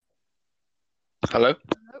Hello?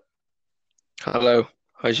 Hello. Hello.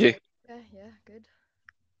 How's you? Yeah, good.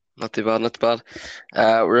 Not too bad, not too bad.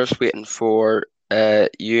 We're just waiting for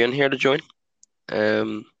Ewan here to join.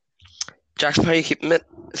 Um, Jackson, how you keeping it?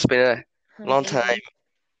 It's been a long Good, time good.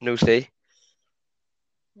 no see.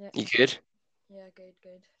 Yeah, You good? yeah, good,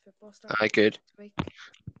 good. Football starting Aye, back good. next week.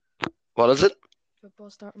 What is it? Football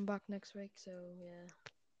starting back next week, so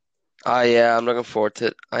yeah. Yeah, I'm looking forward to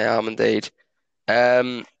it. I am indeed.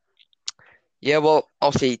 Um, yeah, well,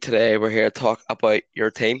 obviously today we're here to talk about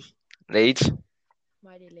your team, Leeds,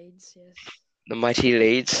 Mighty Leeds, yes. the mighty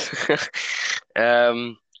Leeds.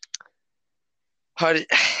 Um, how do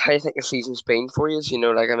you think the season's been for you?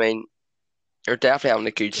 I mean, you're definitely having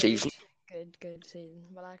a good Good, season. good season.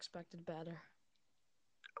 But I expected better.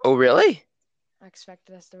 Oh, really? I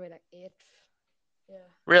expected us to be like eighth. Yeah.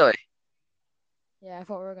 Really? Yeah, I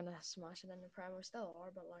thought we were gonna smash it in the Prem. We still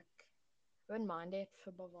are, but like, I wouldn't mind eighth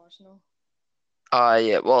above Arsenal.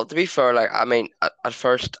 Yeah. Well, to be fair, like I mean, at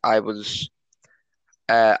first I was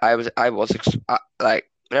like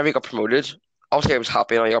whenever he got promoted, obviously I was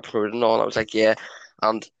happy when he got promoted and all. And I was like, yeah.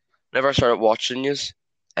 And whenever I started watching news,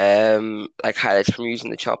 like highlights from using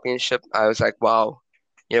the championship, I was like, wow,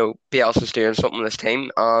 Bielsa's doing something in this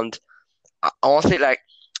team. And honestly, like,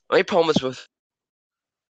 the only problem is with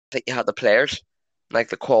that you had the players, like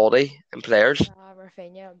the quality and players.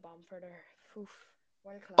 Rafinha and Bamford are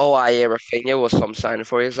world Oh, class. yeah, Rafinha was some sign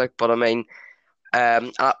for you, like, but I mean.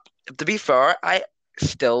 Uh, to be fair, I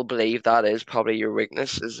still believe that is probably your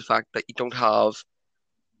weakness is the fact that you don't have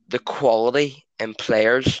the quality in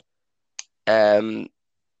players. Um,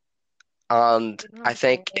 and We don't have I the quality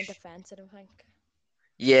think, in defence, I don't think.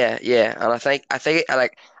 yeah, and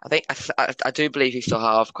I do believe you still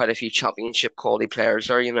have quite a few championship quality players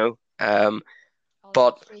there, I'll say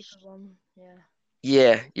but 3 for 1.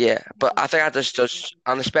 Yeah. yeah, but Easy I think I just,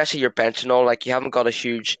 and especially your bench and all, like you haven't got a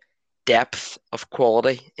huge depth of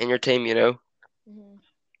quality in your team. hmm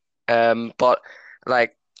But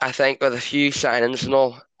like I think with a few signings and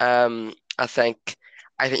all, I think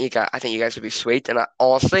you guys would be sweet. And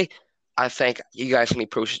honestly, I think you guys can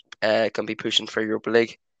be pushing for Europa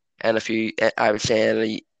League in a few. I would say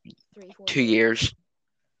in 3 4 years. 2 years.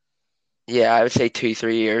 Yeah, I would say 2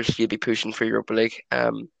 3 years you'd be pushing for Europa League.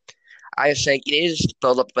 I think you need to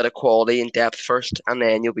build up a bit of quality and depth first, and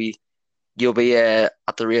then you'll be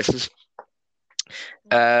at the races.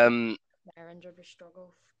 Yeah, Um, they're injured, we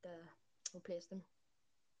struggle to replace them.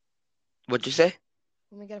 what'd you say?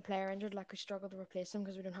 When we get a player injured, like we struggle to replace them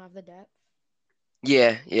because we don't have the depth.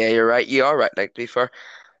 Yeah, you're right. You are right. Like to be fair.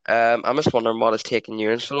 I'm just wondering what is taking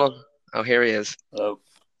you so long. Oh, here he is. Hello.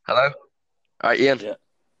 Hello. All right, Ian. Yeah,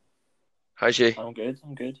 How's you? I'm good.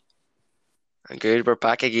 I'm good. I'm good. We're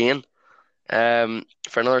back again.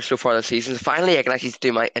 For another so far this season. Finally, I can actually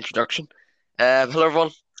do my introduction. Hello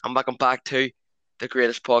everyone. I'm back to the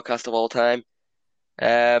greatest podcast of all time.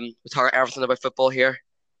 We talk everything about football here,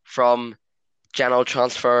 from general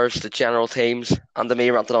transfers to general teams, and to me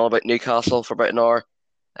ranting on about Newcastle for about an hour.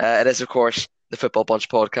 It is, of course, the Football Bunch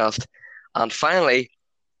podcast. And finally,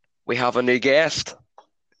 we have a new guest.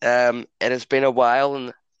 It has been a while,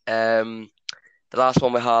 and the last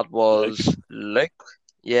one we had Luke. was Luke.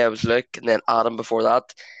 Yeah, it was Luke, and then Adam before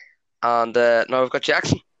that, and now we've got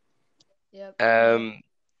Jackson, Yep. Hello. um,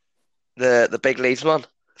 the big Leeds man.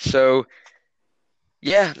 So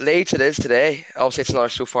yeah, Leeds it is today. Obviously, it's another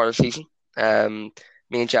so far this season. Um,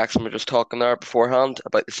 Me and Jackson were just talking there beforehand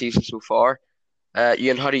about the season so far.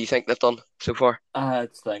 Ian, how do you think they've done so far? I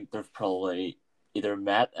think they've probably either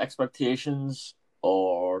met expectations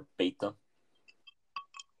or beat them.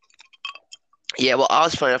 Yeah, well, I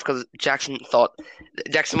was funny enough because Jackson, why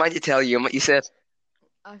did you tell you what you said?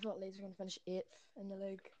 I thought Leeds were going to finish 8th in the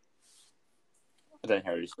league. I didn't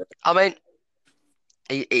hear you say. I mean,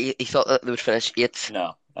 he thought that they would finish eighth.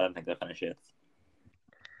 No, I don't think they finished yet.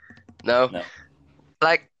 No, No.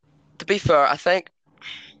 like to be fair, I think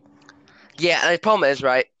yeah. The problem is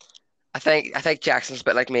right. I think Jackson's a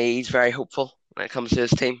bit like me. He's very hopeful when it comes to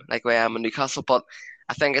his team, like where I am in Newcastle. But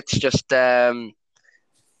I think it's just like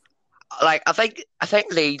I think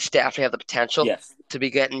Leeds definitely have the potential Yes. to be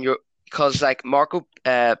getting your because like Marco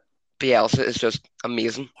Bielsa is just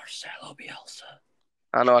amazing. Marcelo Bielsa.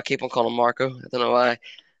 I know I keep on calling him Marco. I don't know why.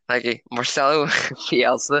 Like Marcelo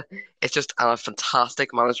Bielsa is just a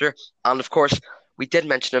fantastic manager, and of course we did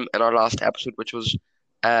mention him in our last episode, which was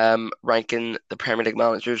ranking the Premier League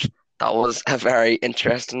managers. That was a very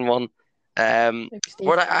interesting one. Maybe Steve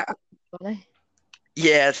What Bruce I is funny.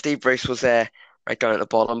 Yeah, Steve Bruce was right down at the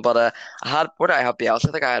bottom, but I had where did I have Bielsa?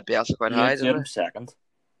 I think I had Bielsa quite You high, had, you didn't had I? him second.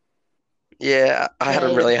 Yeah, I had Yeah,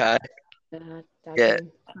 him yeah. really high. Tag Yeah.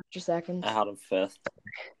 team. First or second. I had him fifth.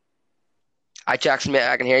 Jackson, mate,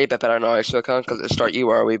 I can hear you a bit better now, so I can, because at the start you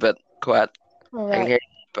were a wee bit quiet. All I can right. hear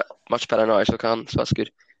you much better now, so I can, so that's good.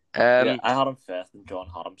 Yeah, I had him fifth, and John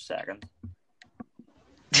had him second.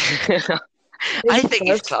 I think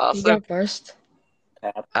he's First. class, Who's though. got first?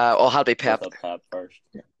 Pep. I'll be Both Pep. had Pep first.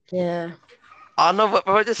 Yeah. Oh, no, but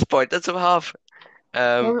we're disappointed to have.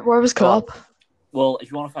 Where was Go on. Klopp? Well,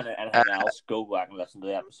 if you want to find out Uh, anything else, go back and listen to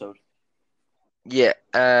the episode. Yeah.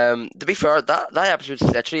 To be fair, that episode is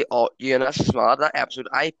literally all UNS is mad. That episode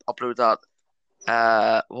I uploaded that.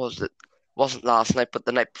 What was it? Wasn't last night, but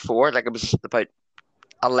the night before. Like it was about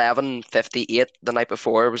 11:58 the night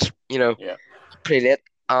before. It was Yeah. pretty late,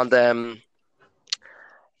 and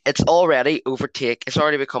it's already It's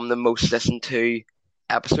already become the most listened to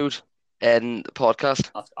episode in the podcast.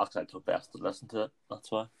 That's I took best to listen to it. That's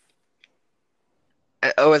why.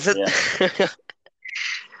 Oh, is it? Yeah.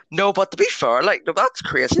 No, but to be fair, like no, that's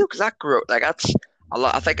crazy because that grew like that's a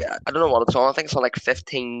lot. I think I don't know what it's on. I think it's on like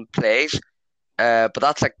 15 plays. But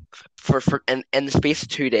that's like for in the space of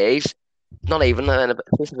 2 days, not even in a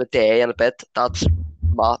space of a day and a bit. That's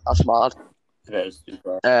mad. That's mad. It is.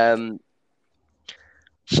 Um.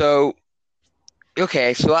 So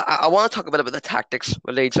okay. So I want to talk a bit about the tactics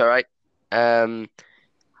with Leeds. All right. Um.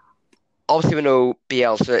 Obviously, we know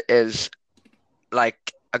Bielsa is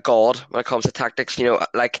like a god when it comes to tactics.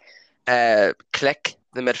 Like Click,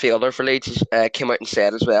 the midfielder for Leeds, came out and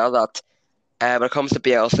said as well that when it comes to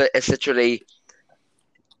Bielsa, it's literally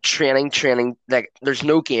training. Like there's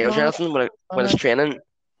no games or anything when it's training.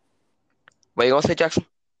 What are you gonna say, Jackson?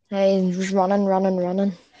 Hey, just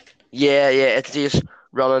running. Yeah, it's just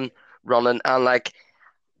running, and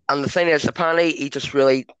the thing is, apparently he just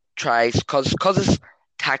really tries because his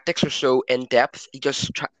tactics are so in depth. He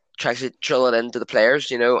just tries to drill it into the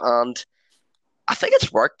players, and I think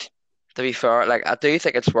it's worked. To be fair, like I do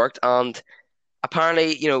think it's worked, and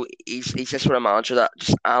apparently, he's this sort of manager that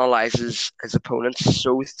just analyzes his opponents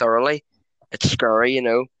so thoroughly. It's scary.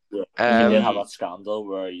 Yeah. He did have Um, that scandal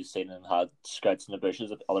where you seen him had scouts in the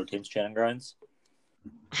bushes at other teams' training grounds.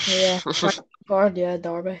 Yeah. Card, yeah,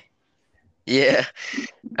 Derby. yeah,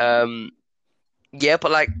 yeah,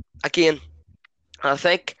 but like again, I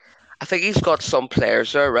think he's got some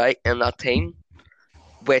players there, right, in that team,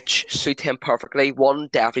 which suit him perfectly. One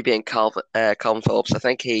definitely being Calvin Phillips. I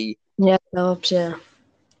think Yeah, Phillips, yeah.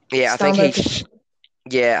 yeah, Standard.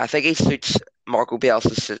 I think he suits Marco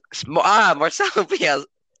Bielsa's, Marcelo Bielsa,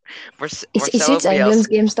 He Marcelo suits Bielsa. England's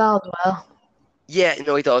game style as well. Yeah,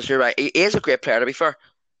 no, he does. You're right. He is a great player, to be fair,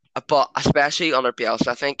 but especially under Bielsa,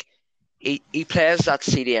 I think he plays that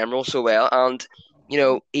CDM role so well, and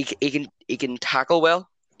he can tackle well.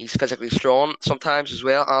 He's physically strong sometimes as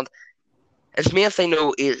well, and his main thing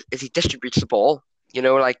though is he distributes the ball.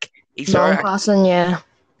 Like he's Long there. passing, yeah.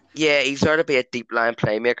 Yeah, he's there to be a deep line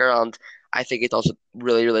playmaker, and I think he does it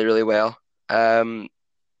really, really, really well. Ian,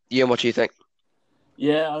 what do you think?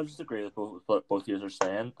 Yeah, I just agree with what both of you are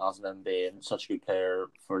saying, as in him being such a good player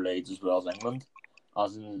for Leeds as well as England.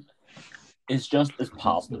 As in, it's just his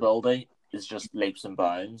passing ability is just leaps and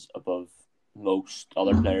bounds above most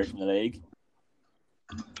other players in the league.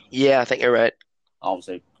 Yeah, I think you're right.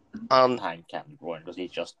 Obviously, Um, behind Kevin De Bruyne, because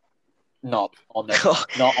he's just not on this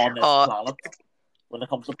planet when it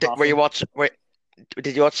comes to passing.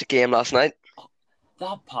 Did you watch the game last night?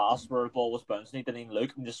 That pass where the ball was bouncing, he didn't even look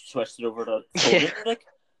and just switched it over to Foden. Yeah. Like,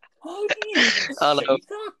 how do you even I know. see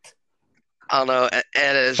that? I know it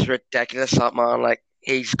is ridiculous. That man, like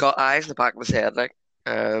he's got eyes in the back of his head, like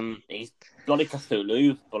He's bloody Cthulhu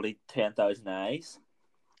with bloody 10,000 eyes.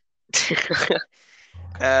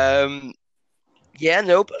 um, yeah,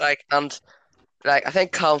 no, but like I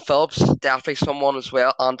think Calvin Phillips is definitely someone as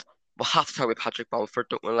well, and we'll have to talk about Patrick Bamford,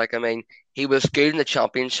 don't we? Like, I mean, he was good in the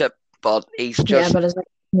Championship, but he's just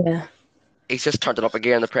turned it up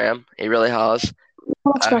again in the Prem. He really has. I'm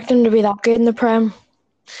not expecting him to be that good in the Prem.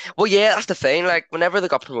 Well, yeah, that's the thing. Like, whenever they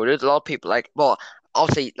got promoted, a lot of people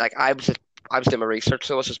obviously, like I was doing my research,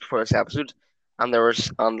 so it was just before this episode, and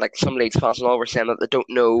like some Leeds fans and all were saying that they don't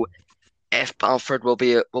know if Bamford will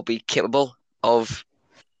be capable of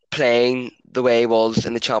playing the way he was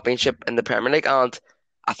in the Championship in the Premier League, and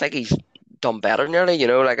I think he's done better nearly.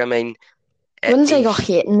 Like I mean, I wouldn't say he got he's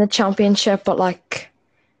hit in the Championship, but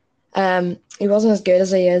he wasn't as good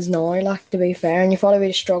as he is now. Like, to be fair, and you thought he would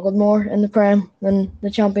have struggled more in the Prem than the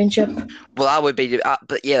Championship. well, that would be,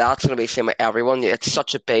 but yeah, that's going to be the same with everyone. It's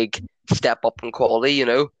such a big step up in quality,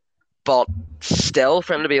 but still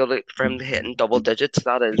for him to hit in double digits,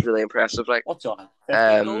 that is really impressive. Like, What's on it?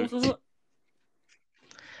 15 goals, is it?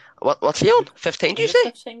 what's he on? 15? Do you Is it say?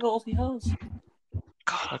 15 goals he has?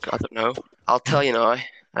 God, I don't know. I'll tell you now.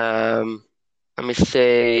 Let me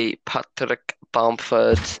say Patrick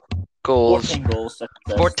Bamford goals 14 goals, 6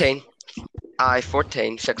 assists. 14.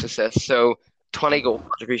 14, 6 assists. So 20 goal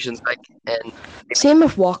contributions. Like, and Same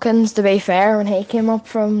with Watkins, to be fair, when he came up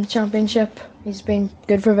from the Championship. He's been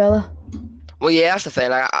good for Villa. well, yeah, that's the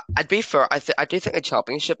thing. Like, I'd be fair. I do think the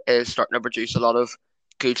championship is starting to produce a lot of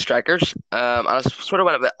good strikers. And it's sort of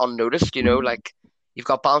went a bit unnoticed. Like you've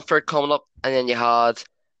got Bamford coming up, and then you had,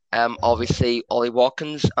 obviously Ollie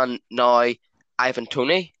Watkins, and now Ivan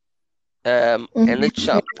Toney, in the Mm-hmm.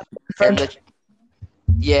 champ, in the Ford.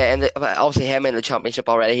 yeah, and but obviously him in the championship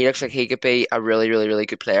already. He looks like he could be a really, really, really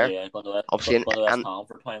good player. Yeah, Obviously, going to West and Ham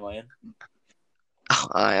for 20 million.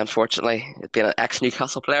 unfortunately, being an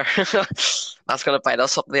ex-Newcastle player, that's going to bite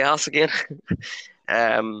us up the ass again.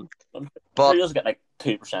 Um, I'm sure but he doesn't get like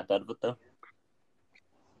 2% out of it though.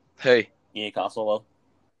 who? Newcastle will.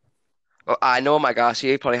 Well, I know, my gosh,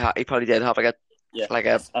 he probably did have Yeah, like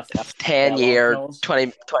a a 10 sell-on year clause.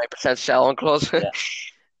 20% sell-on clause. Yeah.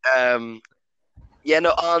 um, yeah,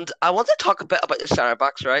 no, and I want to talk a bit about the centre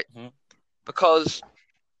backs, right? Mm-hmm. Because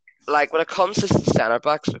like when it comes to centre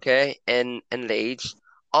backs, okay, in Leeds,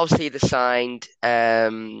 obviously they signed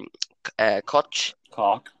Koch.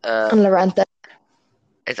 Cock. Uh, And Lorente.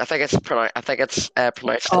 I think it's pronounced It's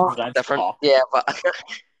Oh, pronounced different. cock. Yeah, but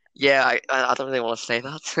yeah, I don't really want to say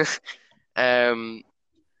that. um,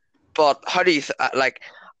 but how do you like?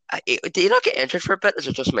 Do you not get injured for a bit? Is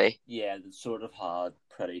it just me? Yeah, they sort of had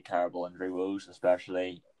pretty terrible injury woes,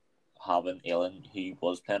 especially having Ewan, who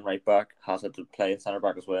was playing right back, has had to play in centre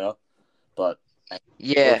back as well. But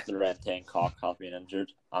Yeah. both the Red and Cock have been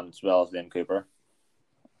injured, and as well as Liam Cooper.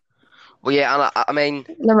 Well, yeah, and I mean,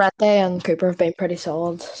 Lorente and Cooper have been pretty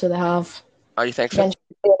solid, so they have. how do you think so? Against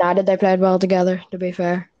United, they played well together, to be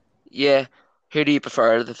fair. Yeah. Who do you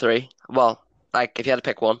prefer of the three? Well, like if you had to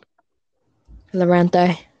pick one.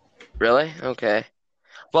 Lorente. Really? Okay.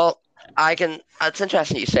 Well, I can. It's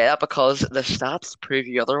interesting you say that because the stats prove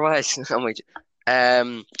you otherwise.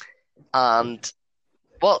 Um, and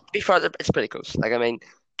well, to be fair, it's pretty close. Like I mean,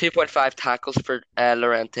 2.5 tackles for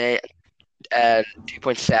Lorente,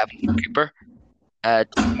 2.7 for Cooper,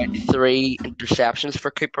 2.3 interceptions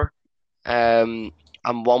for Cooper, and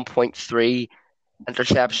 1.3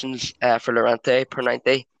 interceptions for Lorente per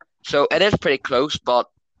 90. So it is pretty close, but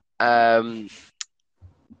um,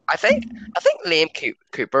 I think Liam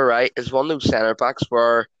Cooper, right, is one of those centre backs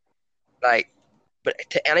where like, but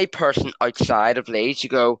to any person outside of Leeds, you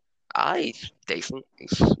go, he's decent.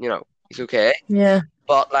 He's okay. Yeah.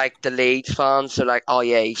 But like the Leeds fans are like, oh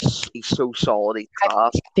yeah, he's so solid, he's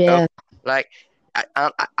class. Yeah. Like,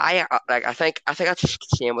 I think that's just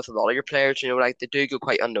the same with a lot of your players. Like they do go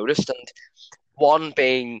quite unnoticed, and one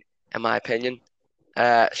being, in my opinion,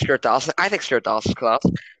 Stuart Dawson. I think Stuart Dawson's class.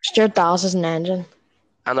 Stuart Dallas is an engine.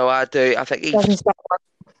 I know I do. I think Doesn't stop.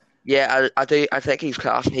 yeah, I do. I think he's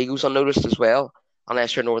class, and he goes unnoticed as well,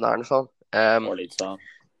 unless you're a Northern Ireland fan, Or Leeds fan.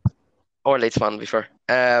 or a Leeds fan, to be fair.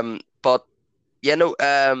 But yeah, no,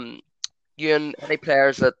 Ewan, any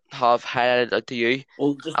players that have highlighted out to you?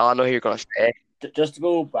 Well, I know who you're gonna say. just to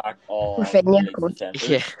go back on Rafinha. the Leeds Yeah.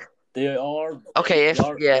 defenders, they are Okay. Yes.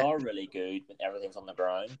 they Yeah. are really good when everything's on the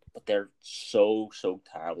ground, but they're so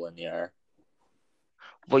terrible in the air.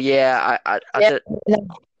 Well, yeah. I Yeah. did.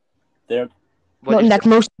 They're What did you say? Like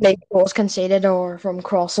most big goals conceded or from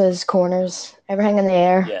crosses, corners, everything in the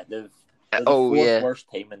air. yeah they're the Oh fourth yeah. worst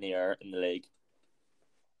team in the air in the league.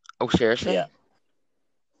 Oh seriously? Yeah,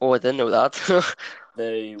 Oh, I didn't know that.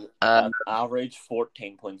 they uh, average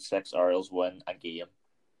 14.6 aerials win a game.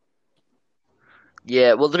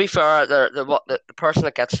 yeah. Well, to be fair, the person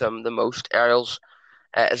that gets the most aerials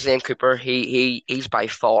is Liam Cooper. He's by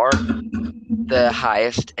far the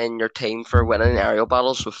highest in your team for winning aerial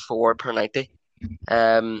battles with 4 per 90.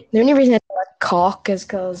 The only reason it's like cock is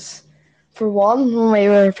because, for one, when we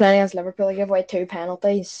were playing against Liverpool, he gave away 2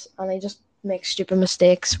 penalties, and he just makes stupid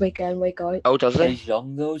mistakes week in, week out. Oh, does he? He's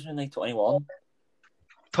young though, he's only like 21.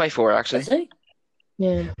 24 actually. Is he? Yeah.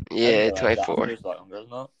 I didn't Yeah, realize that. I thought 24. he was a lot younger than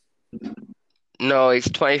that. No, he's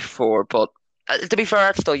 24, but to be fair,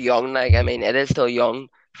 it's still young. Like, I mean, it is still young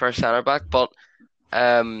for a centre back, but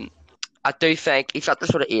um, I do think he's at the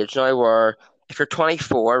sort of age now where if you're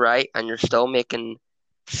 24, right, and you're still making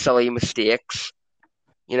silly mistakes,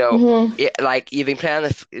 Mm-hmm. like he's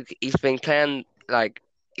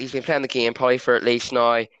been playing the game probably for at least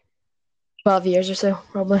now. 12 years or so,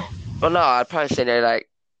 probably. Well, no, I'd probably say now like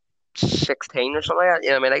 16 or something like that.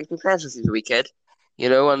 You know what I mean? Like he's been playing since he was a wee kid,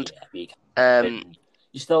 and Yeah, but um,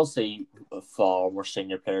 you still see far more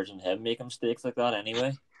senior players than him making mistakes like that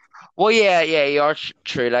anyway. well, yeah, you are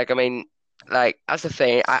true. Like, I mean, like that's the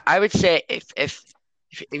thing. I would say if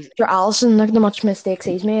For Allison, look at how much mistakes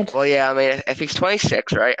he's made. well, yeah, I mean, if he's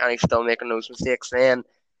 26, right, and he's still making those mistakes, then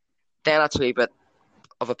that's a wee bit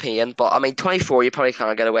of a pain. But I mean, 24, you probably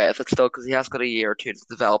can't get away with it still because he has got a year or two to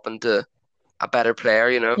develop into a better player,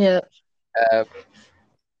 you know. Yeah. Uh,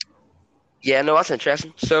 yeah, no, that's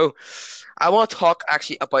interesting. So I want to talk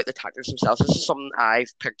actually about the tactics themselves. This is something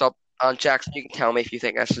I've picked up on Jackson. You can tell me if you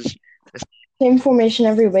think this Same formation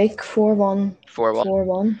every week. 4-1, 4-1.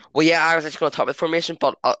 4-1. Well, yeah, I was just going to talk about formation,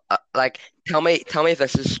 but like, tell me if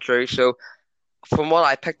this is true. So from what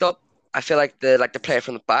I picked up, I feel like the player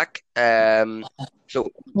from the back. So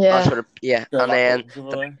that's Yeah. sort of yeah, They're and back then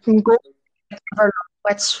over there. From goal,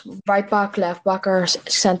 it's right back, left back, or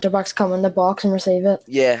centre backs come in the box and receive it.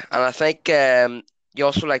 yeah, and I think you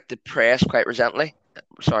also like to press quite resently.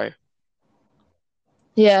 Sorry,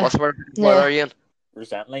 Yeah. what's the word? What Yeah. are you in?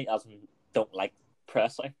 Resently, as in don't like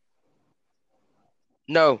pressing.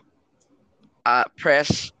 No,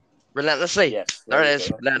 press relentlessly. Yes, There there it you is,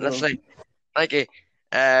 go. relentlessly. Thank you.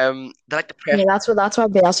 They like to press. Yeah, that's why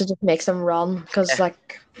Bielsa just makes them run because Yeah,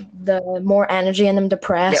 like the more energy in them to yeah,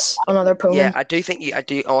 press another yeah. opponent. I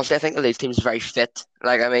do honestly. I think the Leeds team is very fit.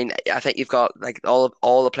 Like, I mean, I think you've got like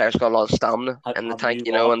all the players got a lot of stamina in the Have tank, you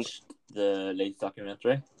you know, and watched the Leeds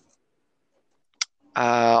documentary?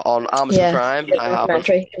 on Amazon Yeah, Prime, the I haven't.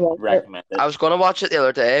 documentary. You watch it. Recommend I it. was gonna watch it the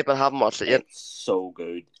other day, but I haven't watched it yet. It's so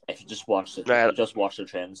good. If you just watch it, Right. you just watch the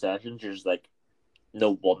training sessions. You're just like,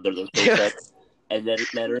 no wonder they're so fit. And then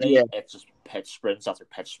Yeah, literally, it's just pitch sprints after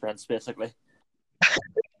pitch sprints, basically.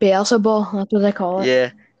 Bielsa ball, that's what they call it.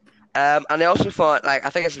 yeah. And I also thought, like, I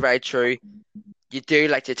think it's very true. You do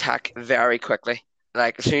like to attack very quickly.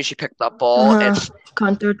 Like, as soon as you pick that ball, Uh-huh.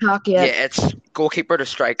 Counter attack, yeah. it's goalkeeper to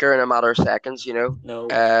striker in a matter of seconds, you know. No,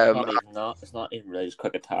 Um, not even that. It's not even really just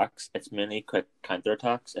quick attacks. It's mainly quick counter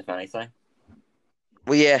attacks, if anything.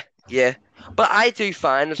 well, yeah, yeah. But I do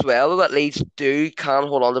find as well that Leeds can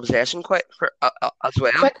hold on to possession quite for as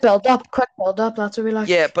well. Quick build up, that's what we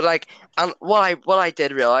Yeah, like. but like, and what I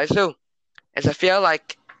did realize though is I feel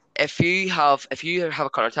like if you have a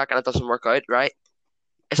counter attack and it doesn't work out, right?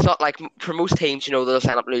 It's not like for most teams, you know, they'll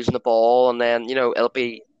end up losing the ball and then, you know, it'll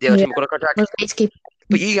be the other Yeah. team will go to counter attack. Those Leeds keep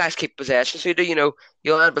But you guys keep possession, so you do, you know,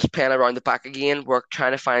 you'll end up just playing around the back again, work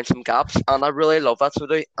trying to find some gaps, and I really love that so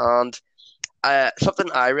do. And something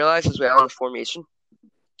I realized as well in the formation.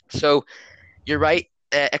 So you're right,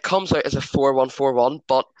 it comes out as a 4-1-4-1,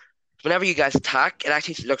 but whenever you guys attack, it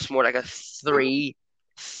actually looks more like a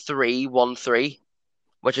 3-3-1-3,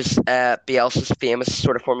 which is Bielsa's famous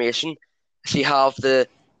sort of formation. So you have the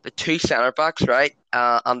two centre backs, right,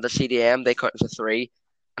 and the CDM they cut into three,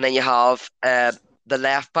 and then you have the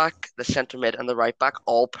left back, the centre mid, and the right back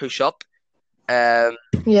all push up. yeah.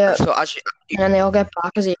 So as And then they all get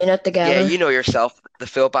back as a unit yeah, together. you know yourself, the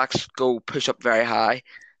fullbacks go push up very high,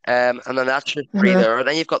 and then that's your three Uh-huh. there.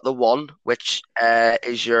 Then you've got the one, which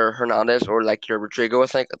is your Hernandez or like your Rodrigo, I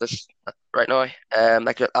think, at this right now.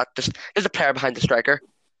 Like just is the player behind the striker.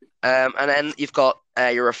 And then you've got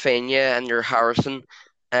your Rafinha and your Harrison,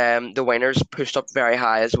 the wingers pushed up very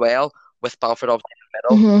high as well, with Bamford obviously in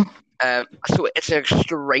the middle. Mm-hmm. So it's an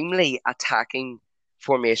extremely attacking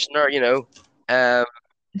formation there, you know. Um,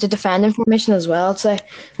 It's a defending formation as well. It's like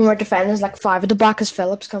when we're defending, it's like five at the back as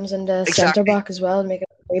Phillips comes into centre exactly, back as well and make it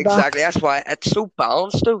three back. exactly. That's why it's so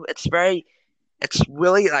balanced, though. It's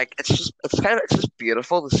really like, it's just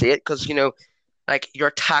beautiful to see it because, you know, like you're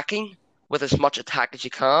attacking with as much attack as you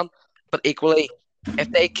can, but equally, if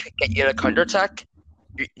they get you in a counter attack,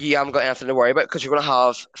 you haven't got anything to worry about because you're going to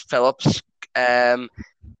have Phillips and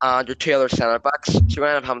your two other centre backs. So you're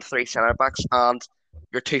going to end up having three centre backs, and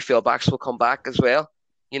your two field backs will come back as well.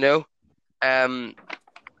 You know, um,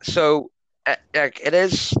 so like it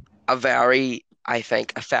is a very, I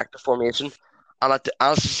think, effective formation. And as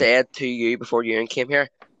I said to you before you came here,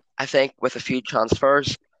 I think with a few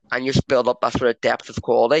transfers and you just build up that sort of depth of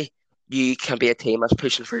quality, you can be a team that's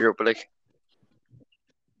pushing for Europa League.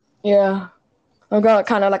 Yeah. I've got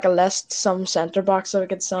kind of like a list, some centre backs that we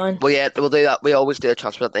could sign. Well, yeah, we'll do that. We always do a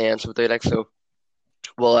transfer at the end, so we'll do like so.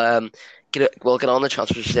 We'll get on the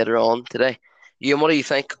transfers later on today. You and what do you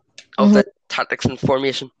think of Mm-hmm. the tactics and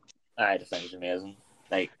formation? I just think it's amazing.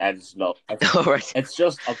 Like, I just love it. All right, It's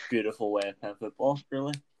just a beautiful way of playing football,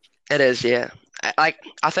 really. it is. Yeah, I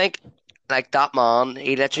think like that man.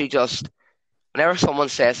 He literally just whenever someone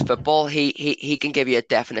says football, he can give you a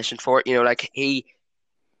definition for it. You know, like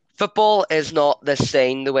football is not this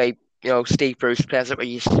thing the way you know Steve Bruce plays it, where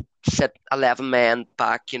you sit 11 men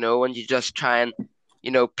back, you know, and you just try and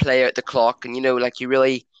you know play out the clock, and you know like you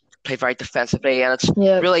really play very defensively, and it's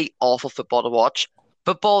Yeah. really awful football to watch.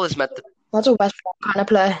 Football is meant to That's a West Brom kind of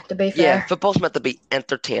play, to be Yeah, fair. football's meant to be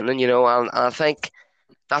entertaining, and I think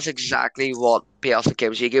that's exactly what Bielsa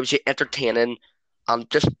gives you. He gives you entertaining and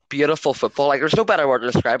just beautiful football. Like there's no better word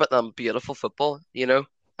to describe it than beautiful football.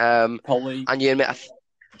 Probably And you admit,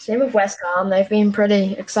 Same with West Ham. They've been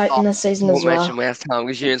pretty oh, exciting this season won't as mention well. West Ham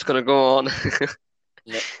because Ewan's gonna go on.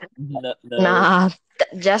 no, no, no, Nah,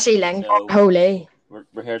 Jesse Lingard, no. holy.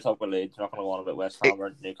 We're here to talk about Leeds. We're not going to go on about West Ham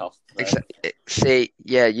or Newcastle today. See,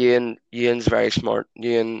 yeah, Ewan's very smart.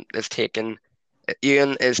 Ewan is taking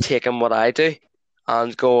what I do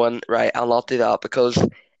and going, right, I'll not do that because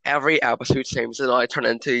every episode seems to now turn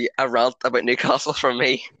into a rant about Newcastle from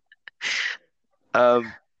me.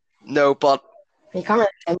 Um, no, but You can't really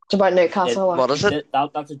say much about It, Newcastle. Like. what is it?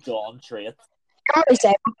 that's a John trait. You can't really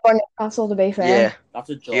say much about Newcastle, to be Yeah, fair. That's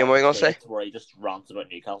a Ewan, what are John you gonna say? trait where he just rants about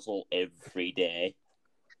Newcastle every day.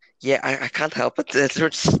 Yeah, I can't help it. It's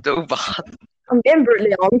so bad. I'm being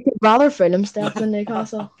brutally honest. I'd rather fool himself than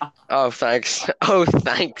Newcastle. Oh, thanks. Oh,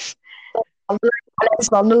 thanks.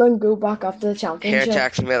 Sunderland go back up to the Here, championship.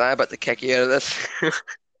 Jackson, mate, I'm about to kick you out of this.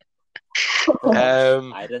 Promise.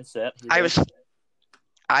 Um, I didn't say it. He I did. was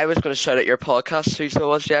I was going to shout out your podcast, who so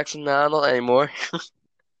was Jackson? Nah, not anymore.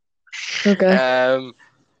 Okay.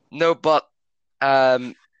 No, but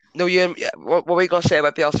um, no, you. What were you going to say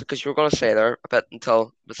about Bielsa? Because you were going to say there a bit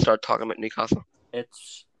until we start talking about Newcastle.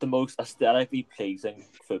 It's the most aesthetically pleasing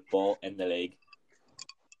football in the league.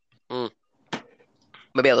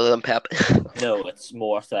 Maybe other than Pep. No, it's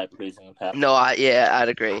more aesthetically pleasing than Pep. No, I'd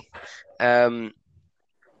agree.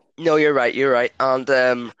 No, you're right. You're right, and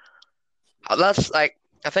that's like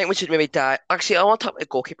I think we should maybe die. Actually, I want to talk about the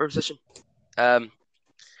goalkeeper position. Um,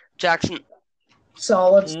 Jackson,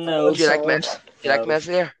 Solid, No. do you like solid. Do you like No.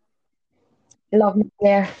 Meslier? Love him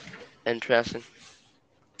there. Interesting.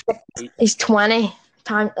 He's 20.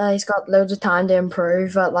 He's got loads of time to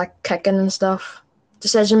improve at like kicking and stuff.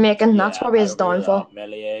 Decision making. That's Yeah, probably I his agree with downfall. that.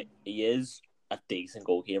 Melia, he is a decent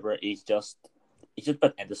goalkeeper. He's just a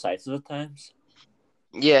bit indecisive at times.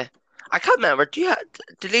 Yeah, I can't remember. Do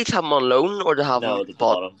Leeds have him on loan or do they have him No, they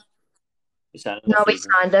bought? bought him. He signed him No, this we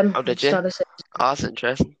season. signed him. Oh, did you? Start of season. Oh, that's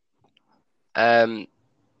interesting.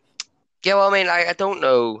 Yeah, well, I mean, I don't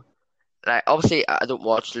know. Like, obviously, I don't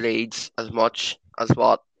watch Leeds as much as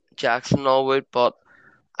what Jackson and all would, but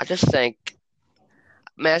I just think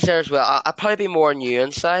Meslier as well. I'd probably be more on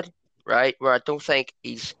Ewan's side, right? Where I don't think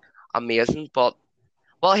he's amazing, but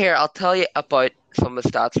well, here I'll tell you about some of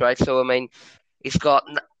the stats, right? So, I mean, he's got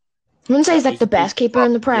I wouldn't say he's like the best keeper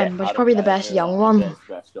in the Yeah, Prem, but he's probably the best young one. He's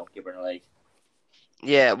the best young keeper in the league.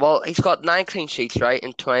 yeah, well, he's got 9 clean sheets, right,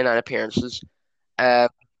 in 29 appearances. Uh,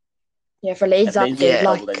 Yeah, for Leeds, If that's Leeds good.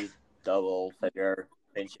 get Like, double figure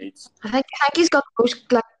clean sheets. I think he's got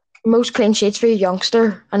most clean sheets for a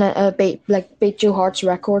youngster, and beat Joe Hart's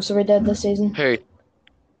record. So we did this season who?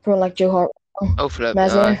 for like Joe Hart. Oh, Flip.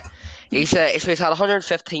 Meslier. So he's had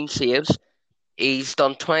 115 saves. He's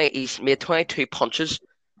done 20. He's made 22 punches.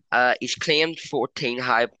 He's claimed 14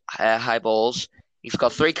 high balls. He's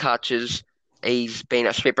got 3 catches. He's been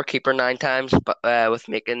a sweeper keeper 9 times, but with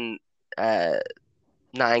making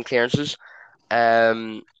 9 clearances.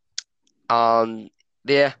 And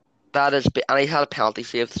yeah, and he had a penalty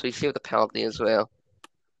save, so he saved the penalty as well.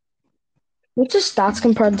 What's his stats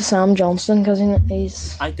compared to Sam Johnston? Because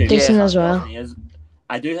he's I do decent think as Sam well. Johnson is.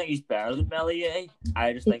 I do think he's better than Melia.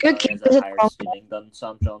 I just He think could Melia keep has a it higher up. ceiling than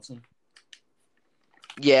Sam Johnson.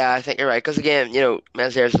 Yeah, I think you're right. Because again,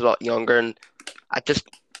 Menzier's a lot younger, and I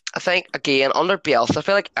think again under Bielsa, I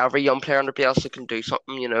feel like every young player under Bielsa can do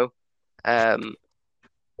something. Um,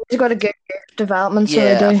 He's got a good development, so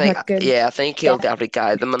yeah, they do. Like good. I think he'll definitely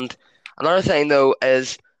guide them. And another thing though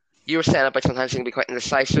is you were saying about sometimes he can be quite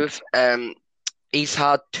indecisive. He's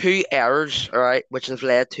had 2 errors, all right, which have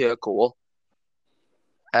led to a goal.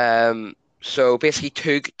 So basically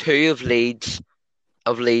two of Leeds'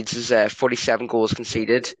 47 goals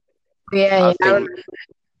conceded Yeah, have been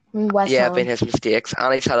West Ham. been his mistakes,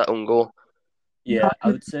 and he's had an own goal. Yeah, I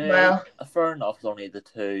would say Well. fair enough. It's only the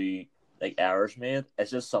 2 errors made.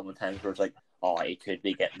 It's just sometimes where it's like, oh, he could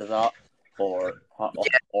be getting to that, or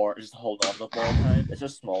just hold on to the ball time. It's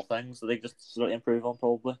just small things that they just sort of improve on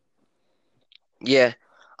probably. Yeah,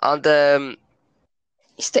 and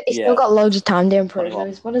He's still got loads of time to improve.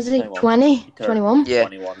 21. What is he? 21. 20? 21? Yeah.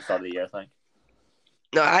 21 start of the year, I think.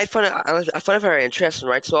 no, I find it very interesting,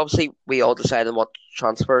 right? So obviously we all decided on what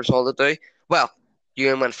transfers all to do. Well,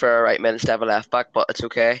 Ewan went for a right mid instead of a left back, but it's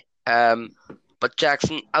okay. But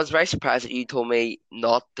Jackson, I was very surprised that you told me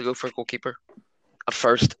not to go for a goalkeeper at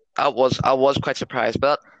first. I was quite surprised by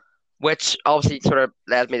that, which obviously sort of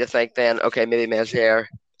led me to think then, okay, maybe Meslier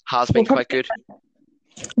has been quite good.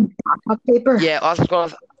 backup keeper. Yeah, I was going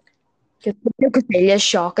to. Castilia's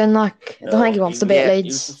shocking. Like, I don't think No, he wants to be at Yeah, he was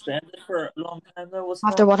Leeds suspended for a long time though, was he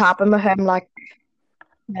after not? what happened with him. Like,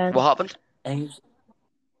 what and happened? And he was,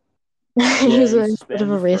 he yeah, was he was a bit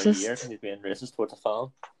of a suspended for a year because racist. he's being racist towards a fan.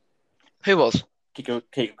 Who was? Kiko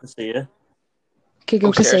Casilla. Oh,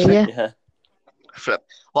 Kiko seriously? Casilla. Yeah. Flip.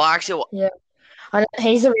 Well, actually, Yeah, and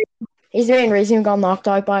he's the main reason he got knocked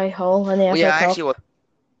out by Hull in the well, FA yeah, Cup. actually, was.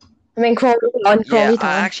 I mean, Yeah, Crawley I Town.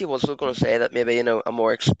 actually was going to say that maybe a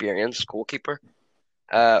more experienced goalkeeper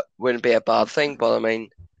wouldn't be a bad thing, but I mean,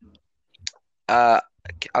 uh,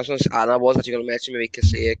 I was going to, and I was actually going to mention maybe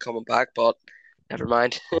Casilla coming back, but never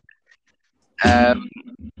mind. Um,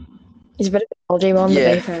 He's a bit of a dodgy one, to be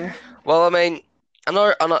yeah. fair. Well, I mean,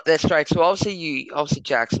 that's right. So obviously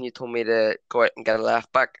Jackson, you told me to go out and get a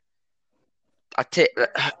left back.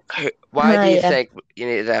 Why do you Yeah, think you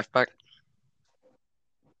need a left back?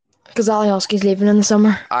 because Alioski's leaving in the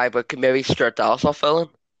summer. I but could maybe start Dallas off filling.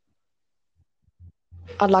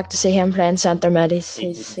 I'd like to see him playing centre mid. He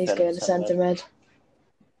He's fit in good at centre centre mid. mid.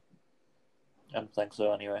 I don't think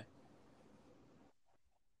so anyway.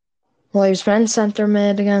 Well, he was playing centre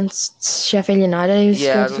mid against Sheffield United. He was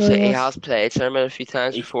Yeah, I good, was gonna so he say he was. has played Cinnamon a few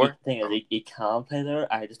times He before. thing is he can play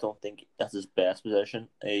there. I just don't think that's his best position.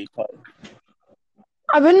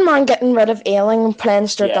 I wouldn't mind getting rid of Ailing and playing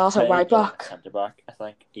Stuart Dallas at right Ailing back. centre back. I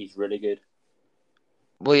think he's really good.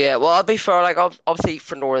 Well, yeah. Well, I'll be fair. Like obviously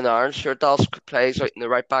for Northern Ireland, sure Dallas plays out in the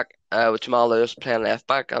right back, with Jamal Lewis playing left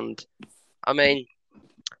back, and I mean,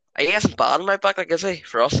 he isn't bad in right back, like is he?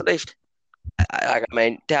 For us at least. I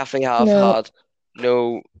mean, definitely have No, had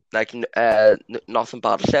no nothing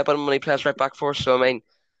bad to say about him when he plays right back for us. So I mean,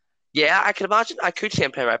 yeah, I could imagine I could see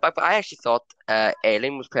him playing right back, but I actually thought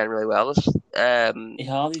Ailing was playing really well this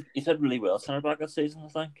He did really well centre back this season. I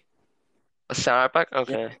think. a centre back. Yeah.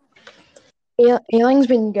 Okay. Ailing's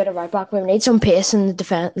been good at right back. We need some pace in the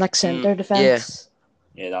defense, like centre Yeah. defense.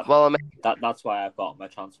 Yeah. Well, I mean, That's why I've got my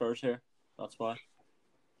transfers here. That's why.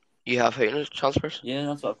 you have who in the transfers? Yeah,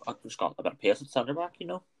 that's why I've just got a bit of pace at centre back.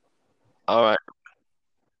 All right.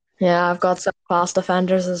 Yeah, I've got some fast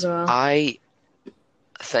defenders as well. I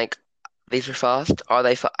think these are fast. Are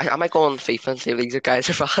they? I might go on FIFA and see if these guys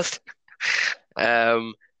are fast.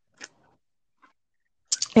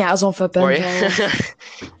 Yeah, I was on football. Were you? You're just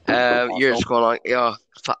Arsenal. going on.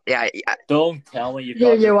 Yeah, yeah. Don't tell me you've Here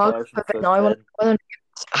got your you are. players from No, football.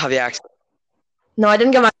 Have you actually? no, I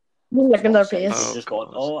didn't get my. Look at their He's pace. just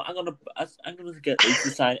going. Oh, I'm gonna get Leeds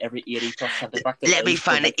to sign every 80 plus centre back. Let me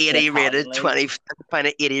find an 80 rated 20. Find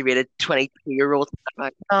an 80 rated 22-year-old.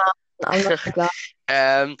 I'm not like that.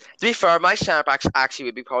 To be fair, my centre backs actually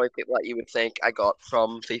would be probably people that you would think I got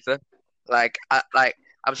from FIFA. I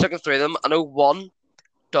was looking through them. I know one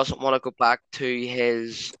doesn't want to go back to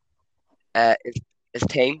his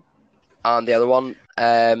team, and the other one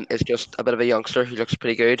is just a bit of a youngster who looks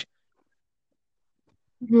pretty good.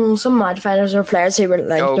 Some of my defenders are players who were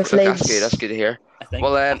linked Oh, with look, that's Leeds. good. That's good to hear. I think.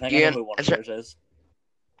 Well, I think I know Ewan, who one of is there yours is.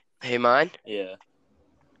 who mine? Yeah,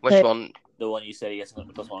 Which Hey. one? the one you say he doesn't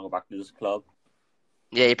want to go back to this club.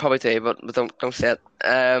 Yeah, you probably do, but don't say it.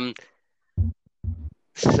 Melbourne?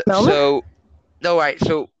 So no, right.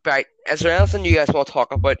 So right, is there anything you guys want to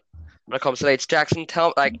talk about when it comes to Leeds? Jackson,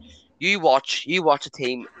 tell like you watch a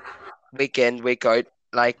team week in, week out.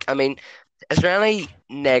 Like, I mean, is there any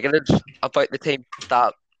negatives about the team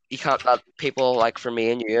that you can't that people like for me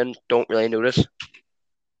and you and don't really notice?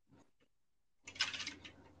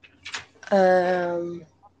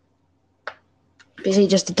 Basically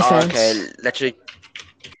just the Oh, defense. okay, literally.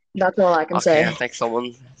 That's all I can Okay, say. I think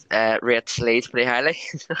someone rates Leeds pretty highly.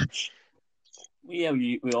 Yeah,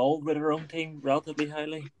 we all rate our own team relatively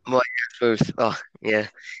highly. Well, I suppose. Oh, yeah.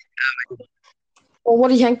 Well, what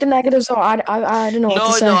do you think the negatives are? I don't know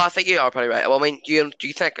what to say. No, I think you are probably right. Well, I mean, do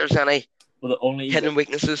you think there's any Well, hidden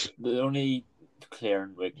weaknesses? the only clear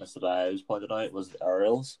weakness that I was pointed out was the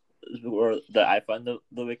aerials, were that I found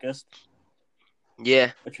the weakest,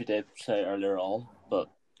 Yeah, which we did say earlier on. But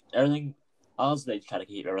everything, as they try to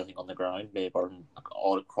keep everything on the ground, maybe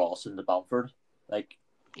all across into Bamford, like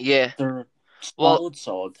yeah. they're Well,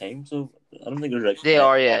 solid team. So I don't think there's actually they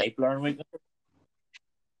are, yeah. any glaring weakness.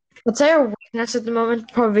 I'd say our weakness at the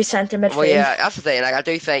moment probably centre midfield. Well, yeah, that's the thing. Like, I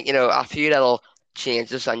do think a few little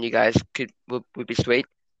changes and you guys would be sweet.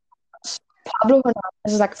 Pablo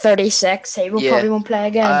Hernandez is like 36. He probably won't play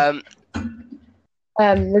again.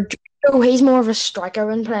 Rodrigo, he's more of a striker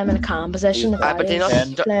when playing in a calm position. He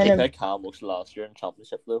played calm most last year in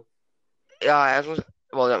Championship though. Yeah,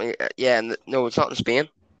 well, I mean, yeah, no, it's not in Spain.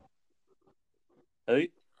 Who?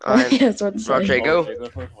 That's what I'm saying.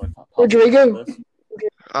 Rodrigo. Rodrigo.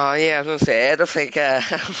 Yeah, I was gonna say I don't think they're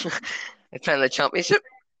playing the championship.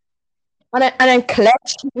 And then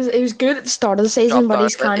Clutch, he was good at the start of the season, Dropped but down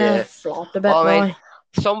he's a bit, kind yeah. of flopped a bit Well, I mean, now.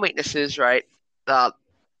 some weaknesses, right? That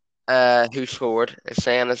who scored is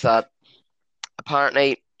saying is that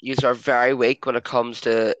apparently users are very weak when it comes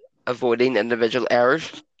to avoiding individual errors.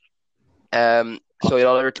 So the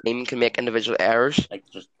other team can make individual errors. Like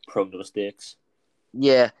just prone to mistakes.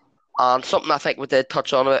 Yeah. And something I think we did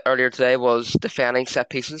touch on a bit earlier today was defending set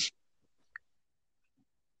pieces.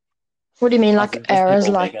 What do you mean, As like in just errors,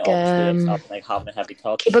 people making like all mistakes, as in, like having a heavy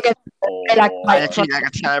keeper touch, gets like I right in or front literally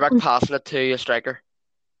like a centre back of him? passing it to a striker.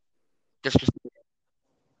 Just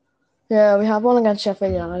Yeah, we had one against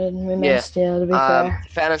Sheffield United and we yeah. missed. Yeah, to be fair.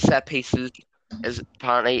 Defending set pieces is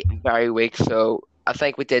apparently very weak. So I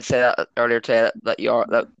think we did say that earlier today that you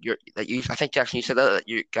I think Jackson you said that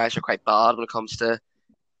you guys are quite bad when it comes to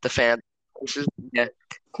defend pieces. Yeah.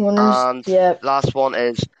 Corners. And Yeah. last one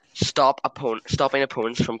is stopping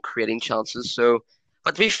opponents from creating chances. So,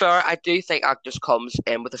 but to be fair, I do think that just comes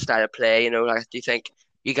in with the style of play. Like I do think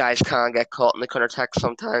you guys can get caught in the counter attack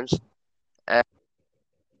sometimes.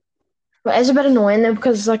 But it's a bit annoying though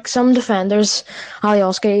because like some defenders,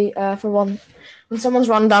 Alioski, for one, when someone's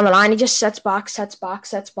running down the line, he just sits back Yeah,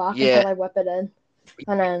 until they whip it in,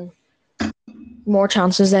 and then more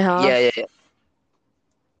chances they yeah, have. yeah,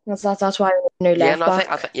 yeah. That's why we need a new Yeah, left no, back.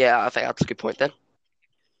 I think that's a good point then.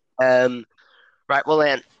 Um, right, well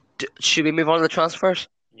then, should we move on to the transfers?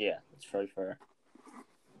 yeah, that's very fair.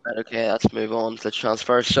 Right, okay, let's move on to the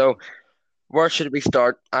transfers. So, where should we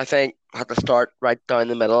start? I think I have to start right down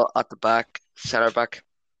the middle at the back, centre back.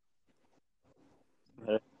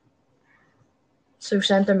 So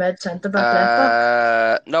centre mid, centre back, left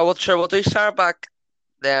back. No, well, sure, we'll do centre back.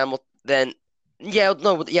 Then yeah,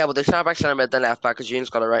 no, yeah, we'll do centre back, centre mid, then left back because Ewan's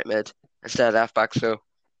got a right mid instead of left back. So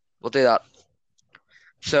we'll do that.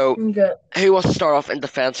 So Good. who wants to start off in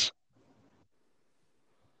defence?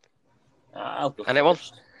 I'll go Anyone?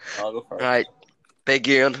 first. I'll go first. Right, big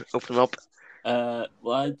Ewan, open up.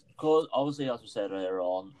 Well, cause obviously, as we said earlier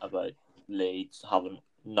on about Leeds having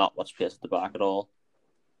not much pace at the back at all.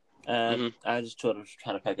 I just sort of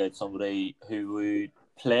trying to pick out somebody who would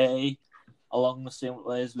play along the same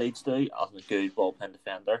way as Leeds do, as a good ball playing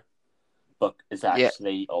defender, but is Yeah.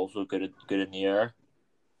 actually also good in the air.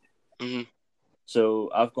 Mhm.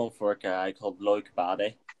 So I've gone for a guy called Loic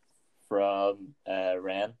Bade from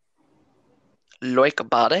Rennes. Loic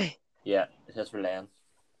Bade. Yeah, it says for Lens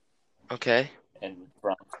Okay. in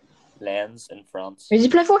France. Lens in France. Who does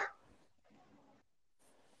he play for?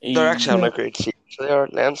 They're actually on Yeah. a great season. So they are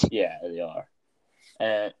Lens. Yeah, they are.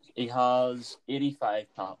 He has 85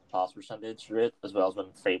 pass percentage rate as well as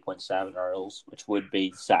winning 3.7 Earls, which would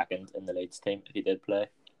be second in the Leeds team if he did play.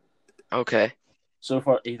 Okay. So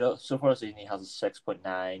far this season he has a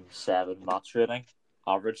 6.97 match rating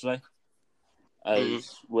averagely,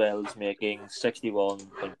 as well as making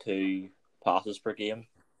 61.2 passes per game,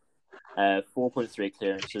 4.3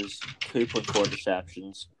 clearances, 2.4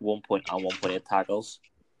 interceptions, 1.8 tackles.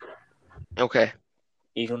 Okay.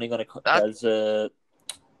 He's only going to That has a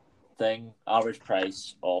average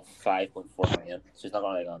price of 5.4 million, so he's not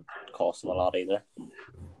going to cost them a lot either.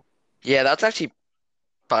 yeah, that's actually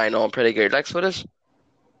fine on pretty good. Like so it is.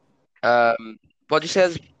 What you say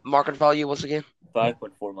his market value was again?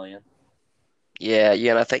 5.4 million. Yeah,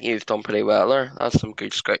 and I think you've done pretty well there. That's some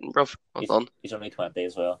good scouting, bro. Well done. He's only 20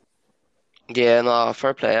 as well. Yeah, no,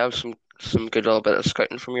 fair play. That was some good little bit of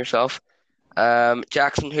scouting from yourself.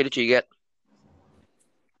 Jackson, who did you get?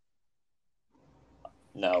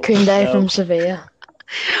 No. Koundé No. from Sevilla.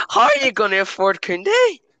 How are you going to afford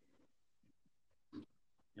Koundé?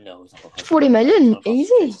 No, it's not going to cost 40 million,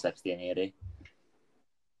 easy. 60 and 80.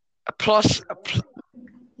 A plus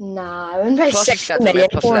Nah, I wouldn't pay plus a 60 centre million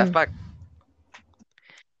mid plus a for left him. back.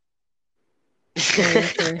 Yeah,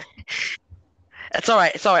 true. It's all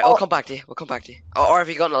right. It's all right. We'll come back to you. We'll come back to you. Or have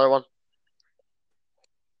you got another one?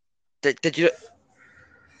 Did you?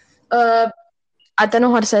 I don't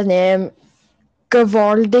know how to say his name.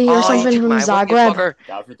 Gavaldi or Oh, you something took from my one, you Zagreb. fucker.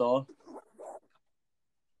 Galverdor.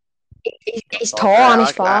 He's tall and he's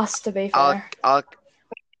Right, fast, to be fair. I'll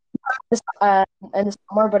In the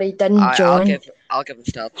summer, but he didn't join. I'll give him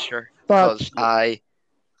stats, sure, But because I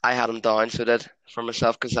had him down, so did for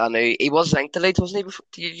myself, because I knew he was linked to Leeds, wasn't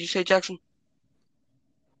he? Did you say Jackson?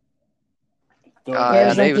 The yeah, only he I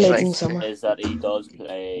was know he linked was to Leeds in linked. summer. is that he does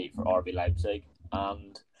play for RB Leipzig,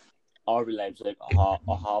 and RB Leipzig have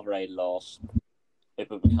already lost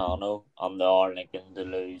Upamecano, and they are linking to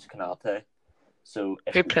lose Kanate. So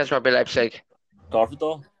if Who plays for RB Leipzig?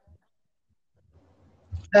 Garfador,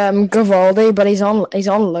 Grivaldi, but he's on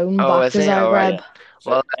loan Oh, back is to he? All right. Zagreb. Yeah.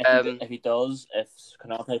 So Well, if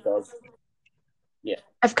Konate does, yeah,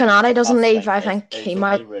 If Kanate doesn't that's the leave, thing. I It's think he it's only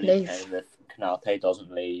might really leave. dependent if Konate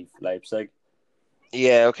doesn't leave Leipzig.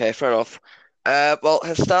 yeah, okay, fair enough. Well,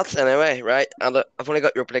 his stats anyway, right? And I've only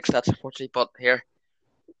got Europa League stats, unfortunately, but here.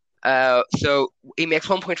 So he makes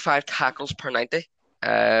 1.5 tackles per 90.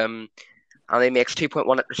 Um, and he makes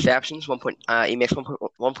 2.1 interceptions. He makes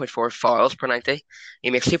 1.4 fouls per 90. He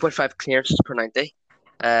makes 2.5 clearances per 90.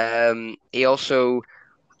 He also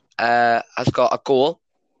has got a goal.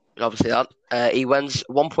 Obviously that. He wins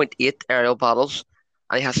 1.8 aerial battles,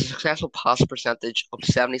 and he has a successful pass percentage of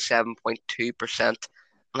 77.2%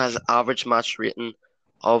 and has an average match rating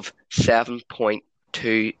of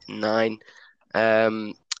 7.29.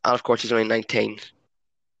 And of course he's only 19.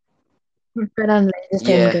 And he's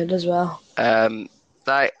doing Yeah. good as well. Like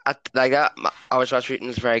that average match rating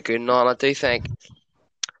is very good now, and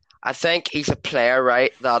I think he's a player,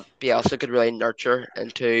 right, that Bielsa could really nurture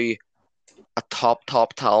into a top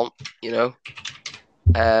talent, you know.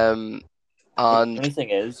 Um, The and only thing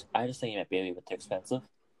is, I just think he might be a little bit too expensive.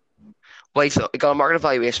 well, he got a market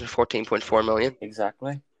evaluation of 14.4 million.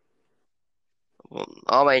 Exactly. Well,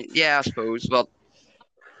 I mean, yeah, I suppose. Well,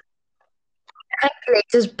 I think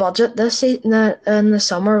Leeds' budget this season in the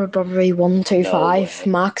summer would probably be No 125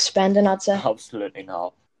 way. max spending, I'd say. Absolutely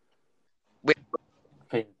not. wait, I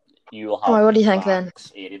think you will Why? have What do you think then?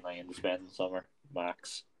 max 80 million to spend in the summer.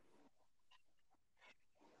 Max.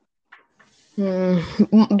 If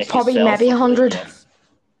you Probably sell maybe somebody, 100. yes.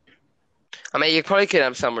 I mean, you probably could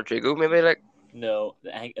have Sam Rodrigo, maybe like. No,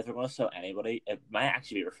 I think if they're going to sell anybody, it might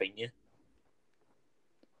actually be Rafinha.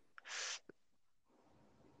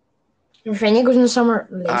 Rafinha goes in the summer,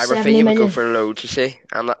 at least 70 Rafinha would go million. for loads, you see.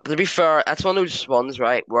 And to be fair, that's one of those ones,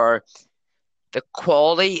 right, where the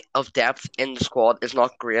quality of depth in the squad is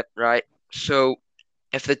not great, right? So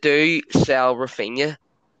if they do sell Rafinha,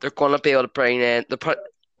 they're going to be able to bring in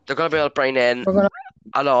they're going to be able to bring in We're gonna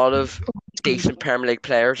a lot of decent Premier League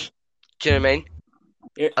players. Do you know what I mean?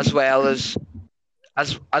 Here, As well as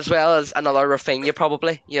well as another Rafinha,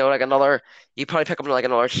 probably. You know, like another. You probably pick up like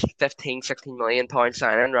another 15, 16 million pound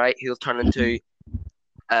signing, right? Who'll turn into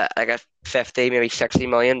like a 50, maybe 60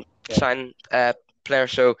 million yeah. sign player.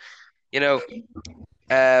 So you know,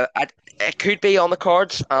 it could be on the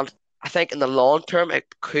cards, and I think in the long term it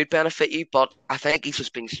could benefit you. But I think he's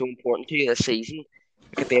just been so important to you this season.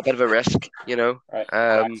 It could be a bit of a risk, you know. Right,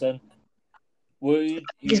 Um, Jackson. Would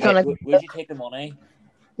he's you gonna would you take the money?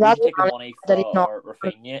 Would rather you take the than money that he's not. for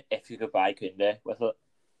Rafinha if you could buy Kunde with it?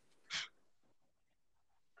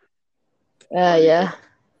 Yeah,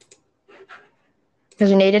 because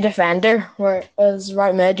we need a defender. Whereas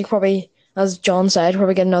right mid, you probably, as John said,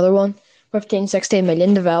 probably get another one. 15, 16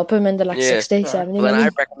 million, develop him into like yeah. 60, Sure. 70 Well, then I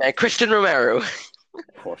million. recommend Christian Romero.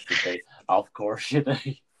 Of course you do. Of course you do.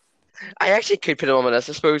 I actually could put him on my list,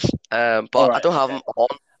 I suppose. All But I right. don't have Okay. him on.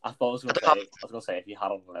 I thought I don't have. I was gonna say if you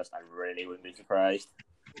had on the list, I really wouldn't be surprised.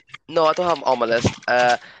 No, I don't have him on my list.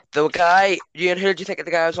 The guy, Ian, who did you think of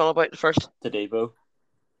the guy I was on about first? To Debo.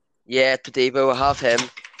 Yeah, Todibo, I have him.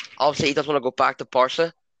 Obviously, he doesn't want to go back to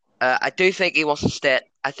Barca. I do think he wants to stay.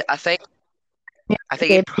 I think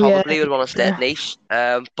he Yeah, probably would want to stay at yeah. Nice.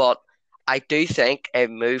 But I do think a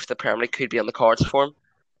move to the Premier League could be on the cards for him.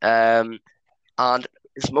 And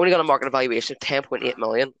it's only got a market evaluation of 10.8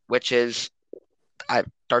 million, which is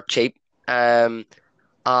dirt cheap. And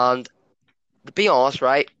to be honest,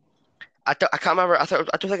 right, I can't remember. I don't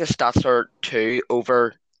think his stats are too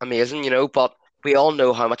over amazing, you know. But we all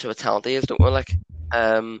know how much of a talent he is, don't we? Like,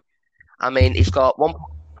 I mean, he's got one.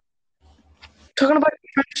 Talking about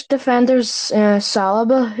French defenders,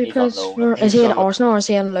 Saliba, who He's on plays loan at for, is he He's at Nice. on. Arsenal or is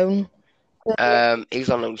he on loan? He's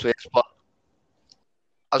on loan space. But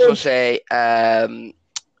I was gonna say,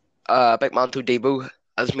 big man to Debo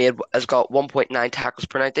has got 1.9 tackles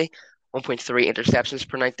per 90, 1.3 interceptions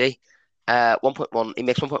per 90, 1.1. He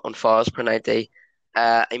makes 1.1 fouls per 90.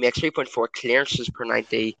 He makes 3.4 clearances per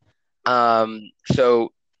 90.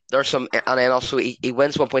 So there's some, and then also he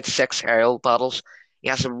wins 1.6 aerial battles. He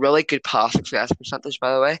has a really good pass success percentage,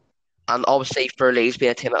 by the way. And obviously for Leeds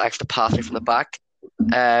being a team that likes to pass it from the back,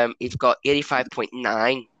 he's got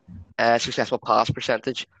 85.9 successful pass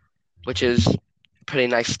percentage, which is a pretty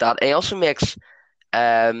nice stat. And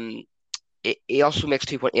um he also makes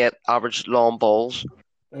 2.8 average long balls.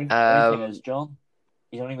 Only thing is, Um, John,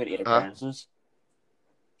 he's only made 8 huh? appearances.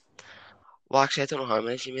 Well, actually, I don't know how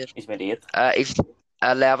many he made. He's made 8. He's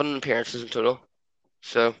 11 appearances in total.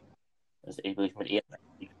 So, He's made 8.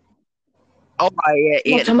 oh, yeah,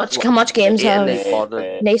 eight, How much games eight in have league Played more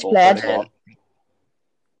than Nice full played? then. 31.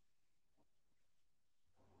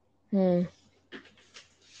 Hmm.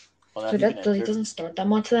 Unless So he's been that he injured. doesn't start that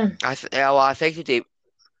much then. Yeah, well, I think the deep.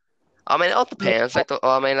 I mean, it all Yeah. depends.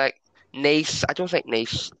 I mean, like Nice. I don't think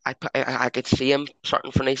Nice. I could see him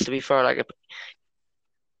starting for Nice. To be fair, like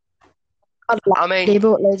I'd like I mean,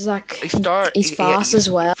 Debo at Leeds, like he's fast as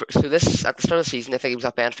well. so this at the start of the season. I think he was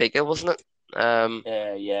at Benfica, wasn't it?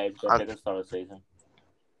 Yeah, he's been And picked at the start of the season.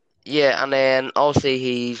 yeah, and then obviously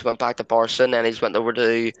he's went back to Barca, and then he's went over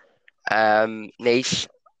to Nice.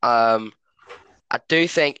 Um, I do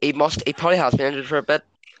think he probably has been injured for a bit.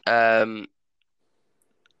 Um,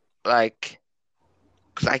 like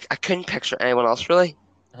because I couldn't picture anyone else really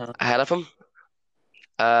Uh-huh. ahead of him.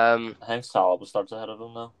 Um, I think Salah starts ahead of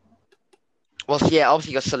him now. well, yeah,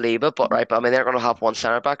 obviously you got Saliba, but I mean they're going to have one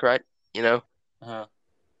centre back, right? You know, Uh-huh.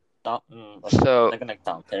 That, I'm so thinking like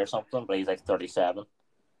Dante or something, but he's like 37.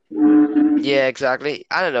 yeah, exactly.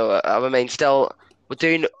 I don't know. I mean, still, we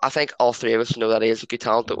do. I think all three of us know that he is a good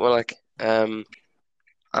talent, don't we? Like, and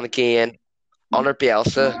again, under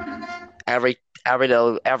Bielsa, every every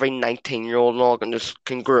 19-year-old and all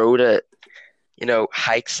can grow to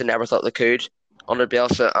heights they never thought they could under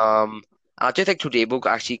Bielsa. And I do think Todibo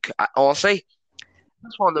actually, honestly,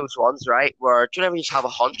 it's one of those ones, right, where do you ever just have a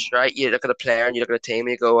hunch, right? You look at a player and you look at a team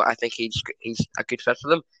and you go, I think he's a good fit for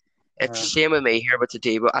them. It's Uh-huh. the same with me here with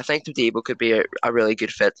Todibo. I think Todibo could be a really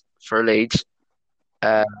good fit for Leeds.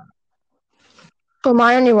 Uh, But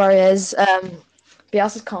my only worry is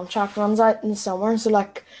Bielsa's contract runs out in the summer, so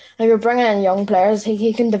like if you're bringing in young players,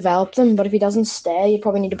 he can develop them. But if he doesn't stay, you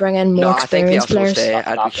probably need to bring in no, more I think experienced Bielsa will players. stay.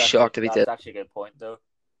 I'd be shocked if he did. That's actually a good point though.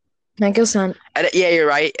 Thank you, son. And yeah, you're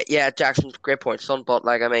right. Yeah, Jackson, great point, son. But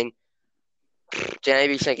like, I mean, do any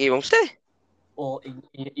of you think he won't stay? Well,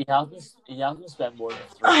 he hasn't spent more than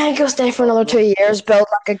I 3 think he'll years stay at for another Liverpool. 2 years, build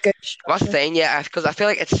like a good Well, that's the structure. thing, yeah, because I feel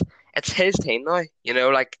like it's his team now. You know,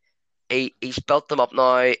 like he's built them up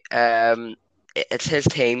now. It's his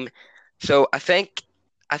team, so I think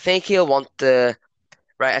he'll want the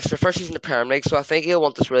right. It's the first season in the Premier League, so I think he'll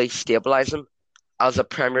want to really stabilize him as a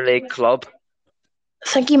Premier League club. I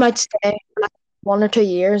think he might stay for like 1 or 2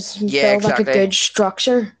 years and Yeah, build like a exactly. good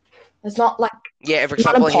structure. It's not like Yeah, for it's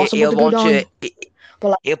not example, impossible he'll to go want you. down, but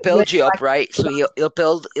like He'll really, build you up, like right? So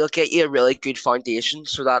he'll get you a really good foundation,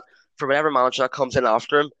 so that for whatever manager that comes in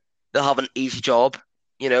after him, they'll have an easy job.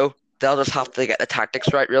 You know, they'll just have to get the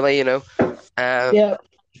tactics right, really. Uh, yeah.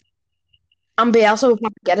 And Bielsa will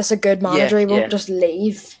probably get us a good yeah, manager. He won't yeah, just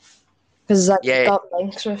leave because like he's yeah. got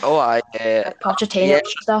links with Oh, like Pochettino yeah. and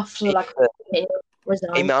stuff. So He, like he he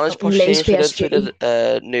resigns managed and leaves Pochettino, so PSG.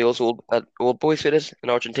 did Newell's old boy, so did in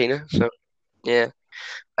Argentina. So yeah.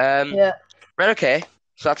 Um, Yeah. right, okay.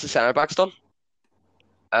 So that's the centre backs done.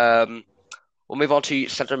 Um, we'll move on to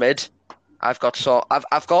centre mid. I've got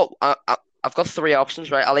three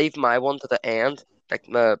options, right? I'll leave my one to the end, like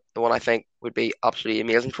the one I think would be absolutely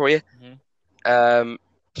amazing for you. Mm-hmm.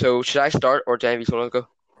 So should I start or Davey's want to go?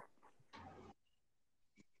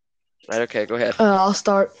 Right, okay, go ahead. I'll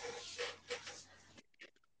start.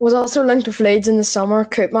 Was also linked with Leeds in the summer.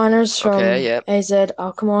 Coop miners Okay, from yeah, AZ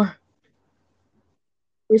Alkmaar.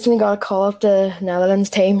 Recently got a call up the Netherlands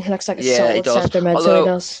team. Looks like a yeah, he solid does. centre mid, so he Although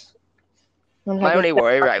does. I'm my like he's only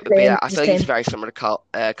worry, right, would be playing that I his feel like he's team. very similar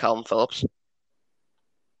to Calvin Phillips.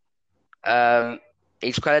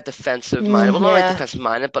 He's quite a defensive minded. Well, not really Yeah. defensive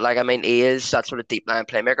minded, but like I mean, he is that sort of deep line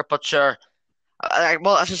playmaker. But sure,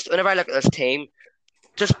 well, it's just whenever I look at this team,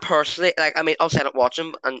 just personally, like I mean, obviously I don't watch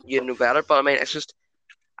him, and you know better, but I mean, it's just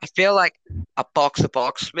I feel like a box to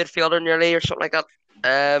box midfielder nearly or something like that.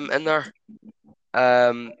 In there.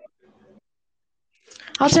 I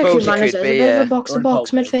I'd say Coop suppose he miners could is a be. bit of a The box to only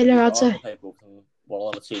box problem is if midfielder. you I'd are going say. to play both of them well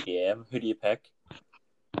on a CDM, who do you pick?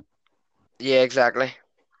 Yeah, exactly.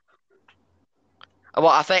 Well,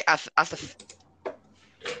 I think that's the.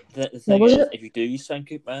 The What thing was is, it? if you do sign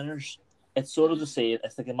Coop Miners, it's sort of the same.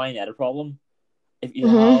 It's like a Man United problem. If you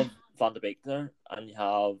Mhm. have Van de Beek there and you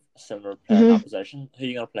have a similar player in that Mhm. position, who are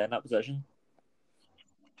you going to play in that position?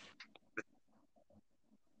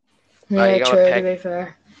 Right, Yeah, you're gonna true. To pick. be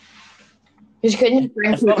fair, you couldn't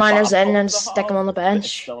bring It's Coop not a miners bad in and problem to stick them have, on the but it's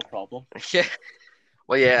bench. still a problem. Yeah.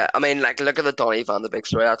 Well, yeah. I mean, like, look at the Donny Van de Beek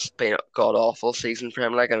story. That's been a god awful season for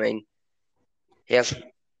him. Like, I mean, he has.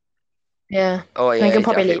 Yeah, Oh I think yeah, he'll he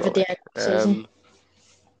probably definitely leave will. at the Like, end of the season.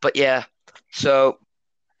 but yeah. So,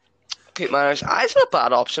 Coop Manners, it's not a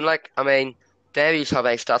bad option. Like, I mean, Davies have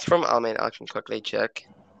any stats from? I mean, I can quickly check.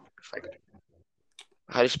 Like,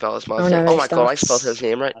 how do you spell his I man's don't name? have Oh any my god, I spelled his stats.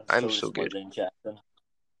 name right. I'm I'm so so good. disappointed in Jackson.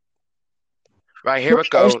 Right, here we What's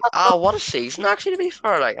your go. stats? What a season actually to be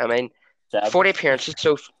fair. Like, I mean, Seb, 40 appearances.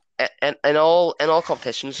 So, in all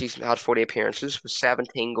competitions, he's had 40 appearances with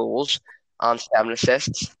 17 goals and 7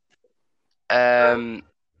 assists.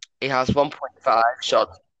 He has 1.5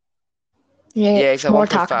 shots. Yeah, Yeah, he's at more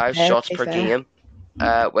tackles 1.5 there, to shots be per fair. game,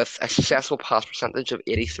 with a successful pass percentage of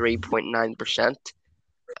 83.9%.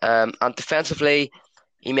 And defensively,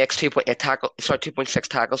 he makes 2.6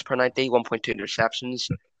 tackles per 90, 1.2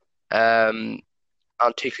 interceptions, and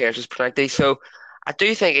 2 clearances per 90. So I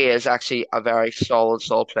do think he is actually a very solid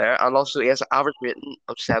player, and also he has an average rating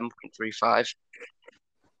of 7.35.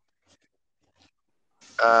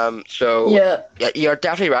 So Yeah. yeah, you're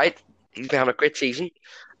definitely right. He's been having a great season.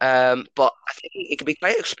 But I think he could be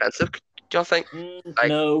quite expensive. Do you think? Like,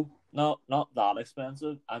 No, not that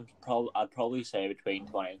expensive. I'd probably say between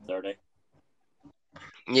 20 and 30.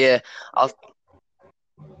 yeah, I'll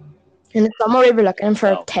In the summer, we were looking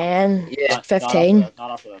for No, 10, yeah. fifteen.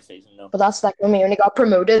 not after that season. No. But that's like when we only got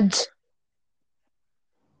promoted.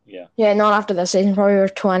 Yeah. Yeah, not after this season. Probably were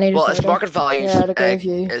 20 to Well, 30. his market value Yeah, I'd agree with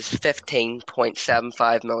you. is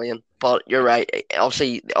 15.75 million. But you're right.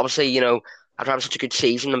 Obviously, after having such a good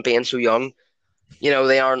season and being so young,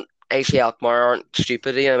 they aren't AC Alkmaar aren't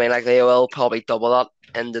stupid. You know what I mean? Like they will probably double that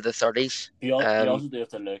into the 30s. You also do have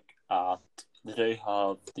to look at they do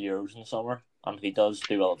have the Euros in the summer, and if he does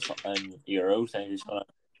do well in Euros, then he's gonna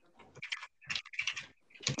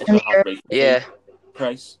have big Yeah.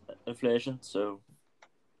 price inflation. So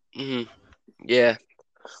Yeah.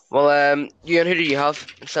 Well, Ewan, who do you have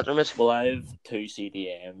in centre mid? Well, I have 2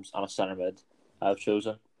 CDMs and a centre mid. I've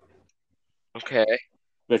chosen. Okay.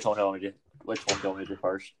 Which one do you want me to do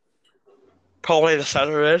first? Probably the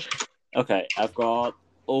centre mid. Okay, I've got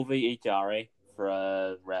Ovi Ijari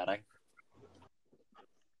for Reading.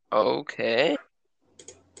 Okay.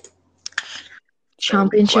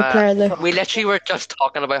 Championship player, though. We literally were just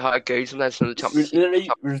talking about how good sometimes in the championship.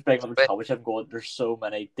 We're just breaking up the championship going, there's so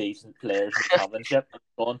many decent players in the championship.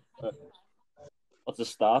 What's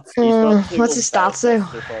his stats? What's his stats, though?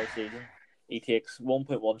 So far this season. He takes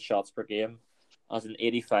 1.1 shots per game, has an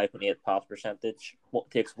 85.8 pass percentage,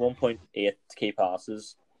 takes 1.8 key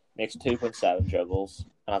passes, makes 2.7 dribbles,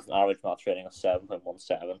 and has an average match rating of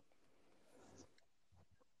 7.17.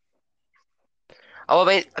 Oh, I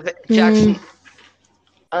mean, Jackson.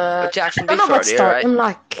 Jackson, be fair to you,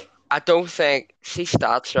 right? I don't think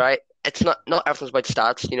stats, right? It's not everything's about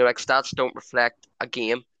stats. Like stats don't reflect a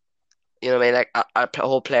game. You know what I mean? Like a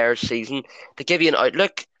whole player's season. They give you an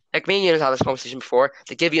outlook. Like me and you had this conversation before.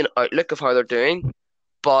 They give you an outlook of how they're doing,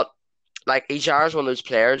 but like Ijar is one of those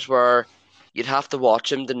players where you'd have to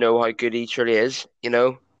watch him to know how good he truly is. And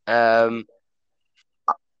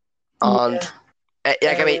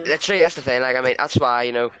like I mean, literally that's the thing. Like I mean, that's why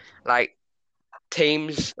like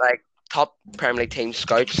teams like top Premier League team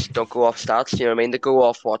scouts don't go off stats. You know what I mean? They go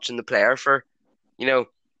off watching the player for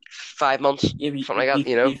 5 months, something like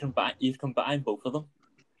that. You combine both of them.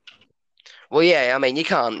 Well, yeah, I mean you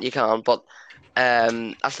can, but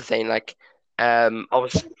that's the thing. Like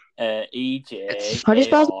obviously,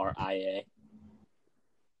 EJARIA.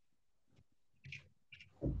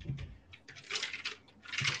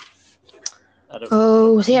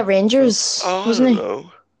 Oh, was he at Rangers? Wasn't he? Know.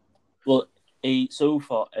 Well, so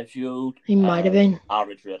far, if you he might have been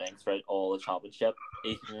average ratings throughout all the championship,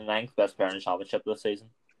 he's the 9th best player in the championship this season.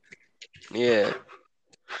 Yeah.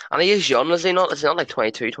 And he is young, is he not? Is he not like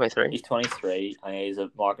 22, 23? He's 23, and he's a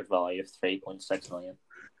market value of 3.6 million.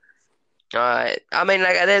 I mean,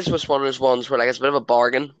 like, it is just one of those ones where, like, it's a bit of a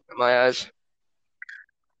bargain in my eyes.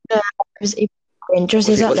 Yeah, Rangers.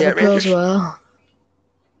 He's at Liverpool as well.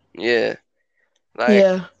 Yeah.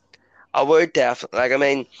 Like, I would definitely, like, I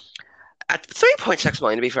mean, at 3.6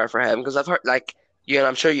 million, to be fair for him, because I've heard, like, and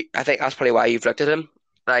I'm sure, I think that's probably why you've looked at him.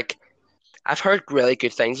 Like, I've heard really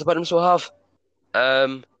good things about him, so I have.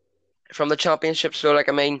 From the championship, so, like,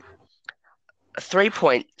 I mean,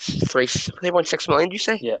 3.6 million, do you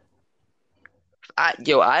say? Yeah.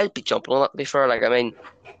 I'd be jumping on that, to be fair. Like, I mean,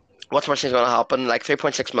 what's worst thing's going to happen? Like,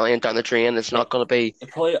 3.6 million down the drain, it's not going to be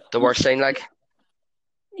the worst thing, like.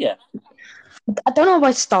 Yeah. I don't know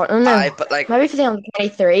about starting though. But like, maybe for the under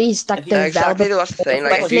 23s, like exactly, that's the thing.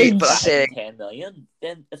 Like, but I say 10 million,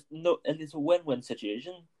 then it's a win-win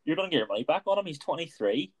situation. You're going to get your money back on him. He's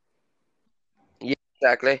 23. Yeah,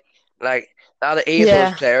 exactly. Like, now the age of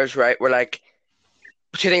those players, right? Where like,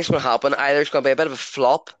 two things will happen. Either it's going to be a bit of a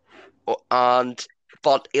flop,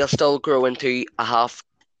 but he'll still grow into a half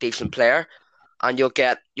decent player, and you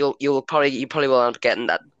probably will end up getting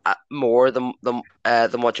that more than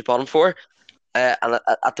what you bought him for. And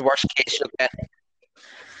at the worst case, you'll get.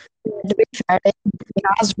 To be fair, he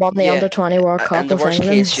has won the under 20 World Cup. In the worst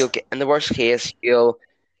case, you'll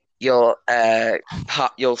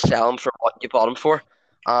sell him for what you bought him for,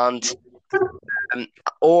 and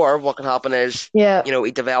Or what can happen is, Yeah.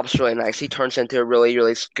 he develops really nicely, turns into a really,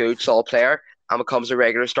 really good, solid player, and becomes a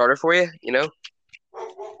regular starter for you,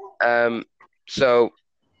 So,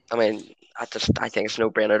 I mean, I think it's a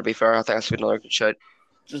no-brainer, to be fair. I think that's another good shout.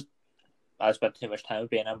 Just I spent too much time with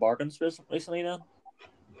being in bargains recently then.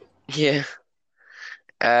 Yeah.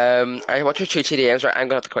 All right, what's your two TDMs? Right, I'm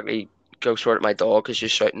gonna have to quickly go sort my dog because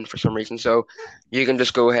she's shouting for some reason. So you can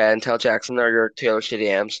just go ahead and tell Jackson they're your two other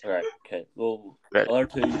TDMs. Right, okay. Well, Right. other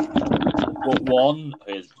two. Well, one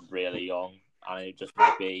who is really young, and it just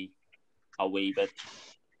might be a wee bit.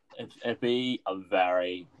 It'd be a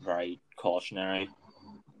very, very cautionary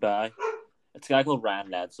guy. It's a guy called Ryan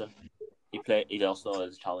Ledson. He also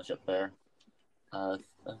is a championship player. I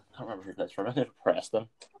can't remember who he plays for. I think it's Preston.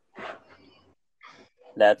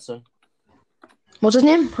 Ledson. What's his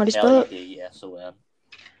name? How do you spell it? Ledson.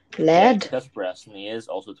 Led. Yeah, he plays for Preston. He is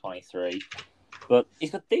also 23, but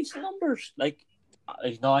he's got decent numbers. Like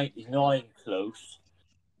he's not even close.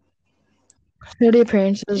 30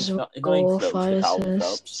 appearances, He's not even goal, close 5 to Calvin Phillips,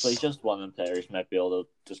 assists. but he's just one of the players who might be able to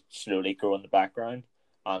just slowly grow in the background.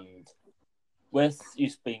 And with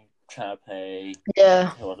he's been trying to play,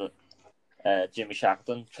 Yeah. who was it? Jimmy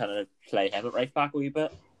Shackleton, trying to play him at right back a wee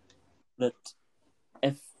bit. That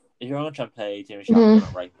if you're going to try and play Jimmy Shackleton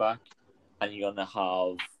at right back, and you're going to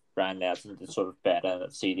have Brian Ledson to sort of bet in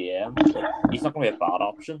at CDM, like, he's not going to be a bad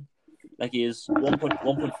option. Like he is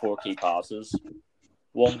 1.4 key passes,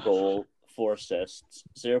 1 goal, 4 assists,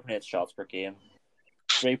 0.8 shots per game,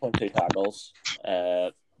 3.2 tackles, 1.3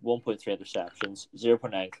 interceptions,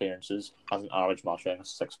 0.9 clearances, has an average match rating of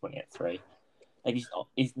 6.83. Like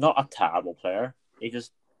he's not a terrible player. He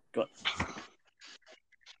just got.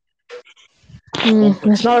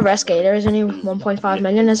 It's not a risk either. It's only 1.5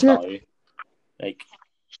 million, isn't it? Like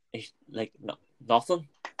he's nothing.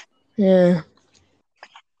 Yeah.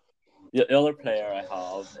 The other player I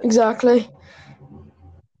have. Exactly.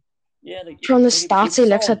 Yeah, like, from the stats, he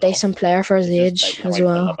looks a decent player for his age just, as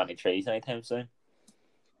well. Up any trees anytime soon.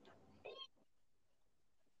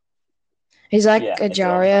 He's like a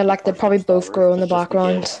Jaria, like they probably both grow in the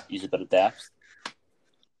background. Use a bit of depth.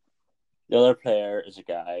 The other player is a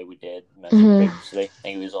guy we did mention previously. I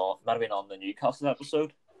think he might have been on the Newcastle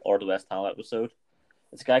episode or the West Ham episode.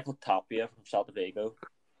 It's a guy called Tapia from Celta Vigo.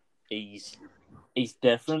 He's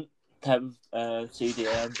different type of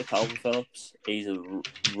CDM to Calvin Phillips. He's a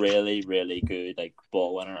really, really good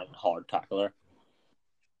ball winner and hard tackler.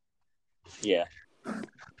 Yeah.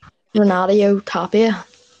 Renato Tapia.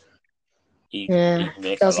 He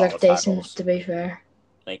makes does look decent, to be fair.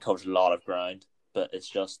 And he covers a lot of ground, but it's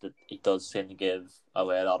just that he does seem to give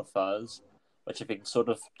away a lot of fouls, which if he can sort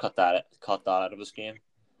of cut that out of his game,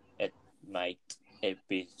 it might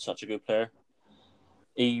be such a good player.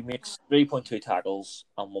 He makes 3.2 tackles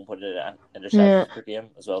and 1.8 interceptions per game,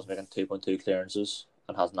 as well as making 2.2 clearances,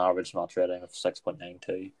 and has an average match rating of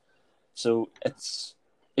 6.92. So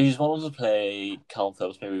he's one to play Calvin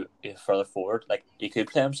Phillips maybe further forward. Like you could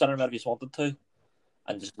play him centre mid if you wanted to,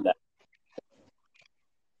 and just let.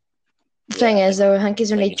 The thing is, though, I think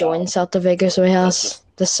he's only joined Celta Vigo, so he has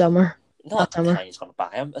this summer. Not the time he's going to buy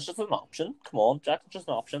him. It's just an option. Come on, Jack. It's just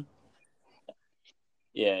an option.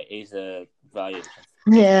 Yeah, he's a value.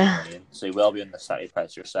 Yeah. So he will be in the slightly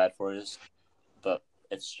pricier side for us, but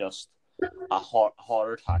it's just a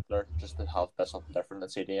harder tackler just to have something different than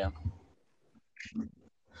CDM.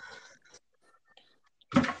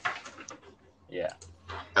 Yeah.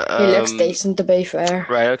 He looks decent, to be fair.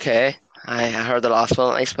 Right, okay. I heard the last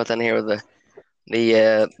one at least, but didn't hear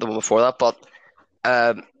the one before that. But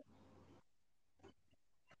I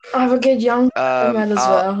have a good young man as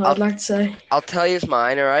well, I'd like to say. I'll tell you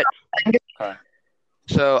mine, alright? Okay.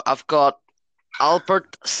 So I've got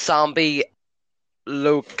Albert Sambi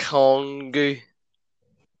Lokongu.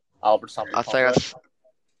 Albert Sambi I think that's.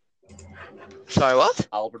 Sorry, what?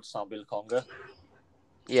 Albert Sambi Lokonga.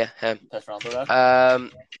 Yeah, him. Plays for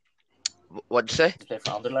Anderlecht. What'd you say? He plays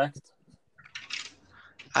for Anderlecht.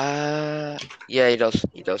 Yeah, he does.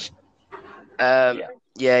 He does. Yeah,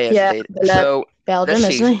 indeed. So Belgium, this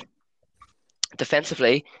season, isn't he?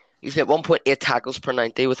 defensively, he's got 1.8 tackles per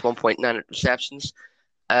 90 with 1.9 interceptions.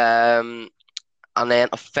 And then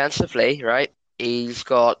offensively, right, he's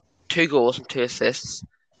got 2 goals and 2 assists.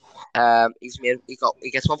 He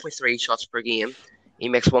gets 1.3 shots per game. He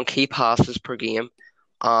makes 1 key passes per game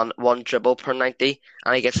and 1 dribble per 90,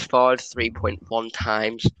 and he gets fouled 3.1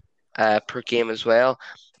 times per game as well.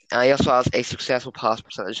 He also has a successful pass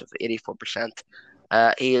percentage of 84%.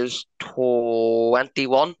 He is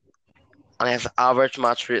 21, and he has an average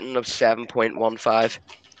match rating of 7.15.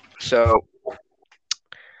 So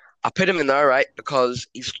I put him in there, right, because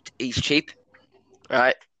he's cheap.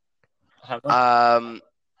 right? How much? Um,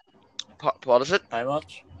 what is it? How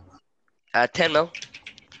much? 10 mil.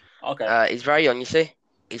 Okay. He's very young, you see.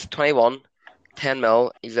 He's 21, 10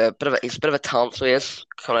 mil. He's a bit of a talent, so he is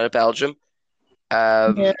coming out of Belgium.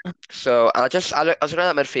 Yeah. So I was looking at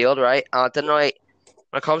that midfield, right? And I didn't really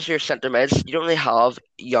when it comes to your centre mids, you don't really have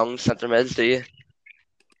young centre mids, do you?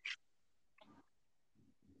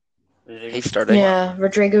 He's Rodrigo's 30. 21. Yeah.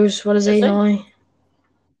 Rodrigo's, what is Is he he? now?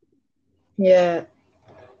 Yeah.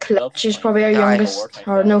 Phillips Clutch is is probably our 24, youngest.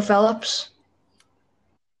 Or no, 25. Phillips.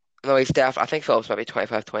 No, he's deaf. I think Phillips might be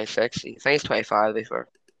 25, 26. I think he's 25 before.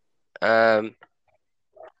 Um,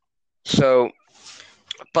 so,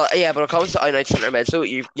 but yeah, but when it comes to United centre mid, so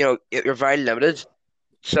you're very limited.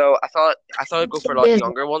 So I thought I'd go for a lot Yes.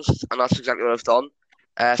 younger ones, and that's exactly what I've done.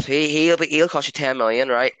 So he'll cost you 10 million,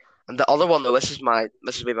 right? And the other one though, this will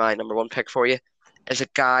be my number one pick for you, is a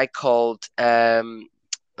guy called let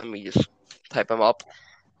me just type him up.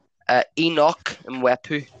 Enoch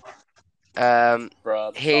Mwepu. Um,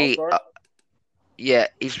 From he Salzburg. yeah,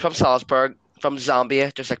 he's from Salzburg, from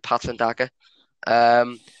Zambia, just like Patson Daka.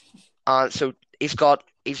 Um, and so he's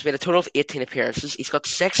made a total of 18 appearances. He's got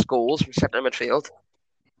 6 goals from centre midfield.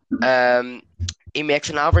 Um, he makes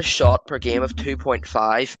an average shot per game of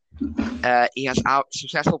 2.5. He has a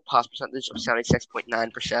successful pass percentage of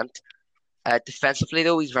 76.9%. Defensively,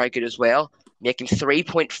 though, he's very good as well, making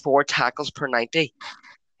 3.4 tackles per 90,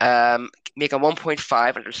 making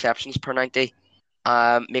 1.5 interceptions per 90,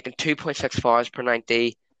 making 2.6 fouls per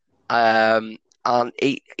 90, and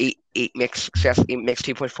he makes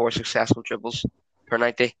 2.4 successful dribbles per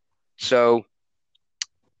 90. So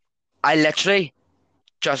I literally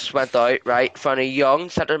just went out, right, found a young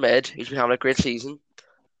centre mid who's been having a great season,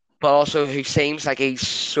 but also who seems like he's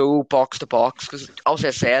so box to box. Because obviously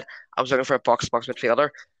I said I was looking for a box to box midfielder.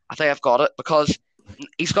 I think I've got it because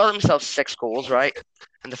he's got himself 6 goals, right?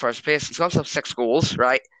 In the first place, he's got himself 6 goals,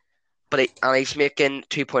 right? And he's making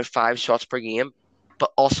 2.5 shots per game,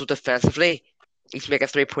 but also defensively, he's making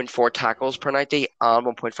 3.4 tackles per 90 and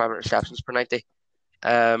 1.5 interceptions per 90.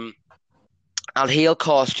 Um, and he'll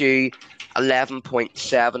cost you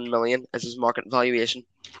 11.7 million is his market valuation,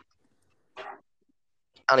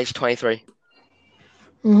 and he's 23.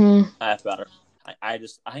 Mhm. I have better. I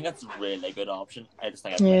think that's a really good option. I just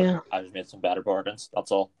think Yeah. I've just made some better bargains.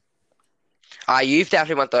 That's all. You've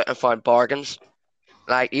definitely went out and found bargains.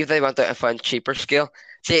 Like you've they went out and found cheaper scale.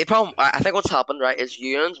 See, the problem I think what's happened, right, is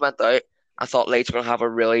Ewan's went out and thought Leeds were gonna have a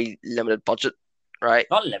really limited budget, right?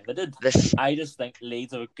 Not limited. This, I just think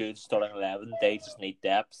Leeds have a good starting 11. They just need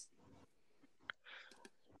depth.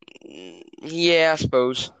 yeah, I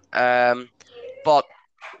suppose. But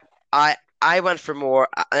I went for more.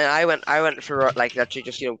 I went for like actually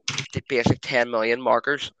just the basic 10 million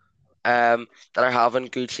markers. That are having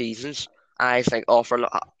good seasons. I think offer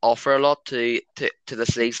a lot to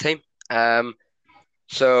this Leeds team.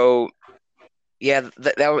 So yeah,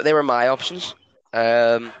 they were my options.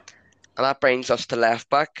 And that brings us to left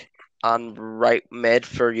back and right mid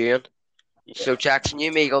for Ewan. Yeah. So Jackson, you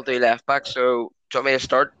and me will do left back. So do you want me to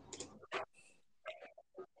start?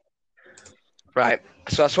 Right.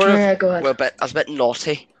 So Yeah, go ahead. I was a bit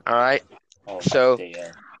naughty. All right. Oh So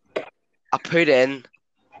dear. I put in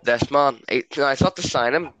this man. No, it's not to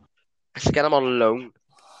sign him. It's to get him on loan.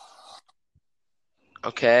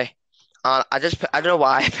 Okay. I don't know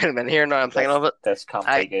why I put him in here now. I'm thinking This of it. this can't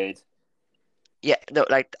be I good. Yeah, no,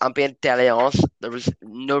 like I'm being deadly honest. There was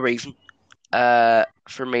no reason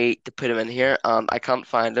for me to put him in here, and I can't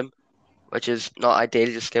find him, which is not ideal.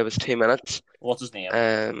 Just give us 2 minutes. What's his name?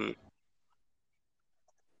 Um,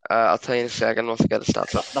 I'll tell you in a second once I get the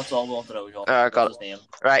stats up. That's all we want to know, John. I What's got it. his name?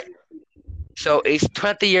 Right. So he's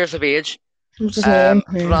 20 years of age. What's his name?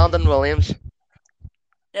 Yeah. Brandon Williams.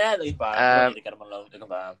 Yeah, they can buy him. We don't need Um, to get him on loan. They can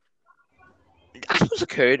buy him. I suppose I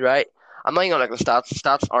could, right? I'm not even gonna look at the stats. The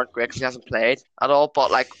stats aren't great because he hasn't played at all.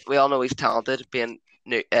 But like we all know, he's talented, being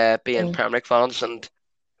Yeah. Premier League fans, and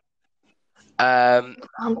um,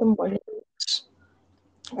 Brandon Williams.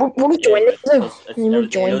 What Yeah, joined right. Leeds though? Because He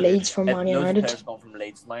would join lo- Leeds from Man loads of United. players come from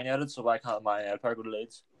Leeds to Man United, so why can't Man United player go to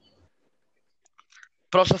Leeds?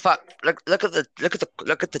 but also the fact, look at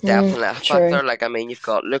the depth in left back True. there. Like I mean, you've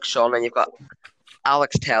got Luke Shaw and you've got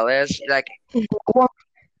Alex Telles. Like,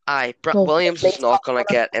 Well, Williams is Leeds not gonna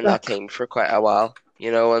get in that back. team for quite a while,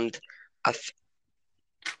 and I th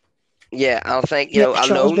yeah, I think Yeah, Shaw's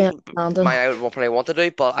been alone Brandon. might not what probably want to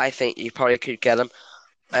do, but I think you probably could get him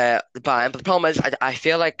buy him. But the problem is, I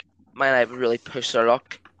feel like Man United would really push their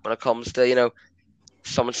luck when it comes to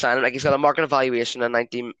someone signing. Like he's got a market evaluation of 9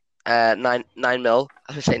 mil.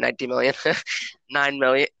 I would say 90 million, 9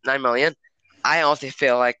 million, 9 million. I honestly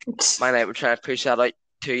feel like Man United would try to push that out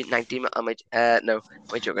to 90. No,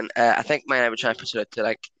 I'm joking. I think Man United would try to push it out to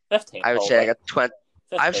like 15 I would say like probably. a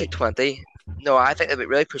 20. I would say 15. 20. No, I think they'd be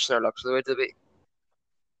really pushing their luck so they would be.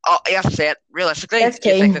 Oh, you have to say it realistically. You think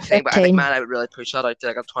 15, 15, but I think 15. Man United would really push that out to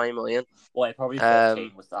like a 20 million. Well, probably Um,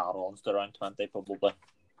 15 with add-ons to around 20 probably.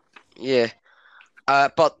 yeah.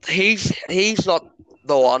 But he's not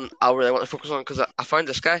the one I really want to focus on because I found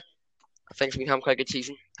this guy. I think he's been having quite a good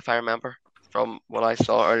season, if I remember from what I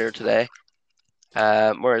saw earlier today.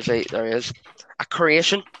 Where is he? There he is. A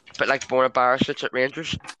Croatian, but like Borna Barisic at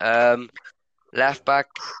Rangers. Left back.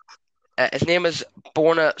 His name is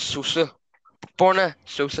Borna Sosa. Borna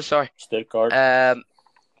Sosa, sorry. Stuttgart.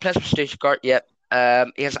 Plays for Stuttgart, yep.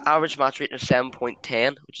 He has an average match rating of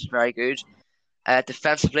 7.10, which is very good.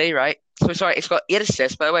 Defensively, right? So sorry, he's got 8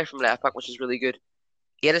 assists by the way from left back, which is really good.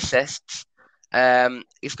 8 assists.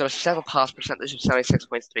 He's got a 7 pass percentage of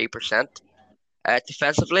 76.3%.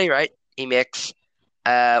 Defensively, right? He makes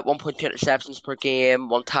 1.2 interceptions per game,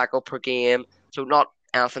 1 tackle per game. So not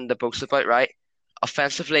anything to boast about, right?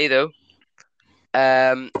 Offensively though,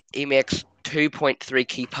 he makes 2.3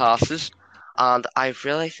 key passes, and I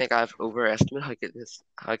really think I've overestimated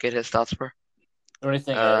how good his stats were. The only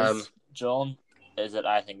thing Um, is, John, is that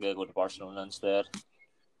I think they'll go to Barcelona instead.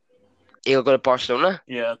 He'll go to Barcelona.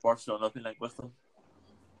 Yeah, Barcelona have been linked with them.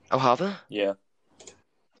 Oh, have they? Yeah.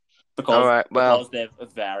 All right. Well, Because they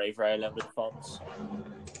have very, very limited funds.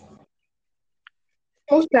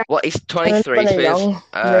 Most players, well, he's when 23, they're so he is. young,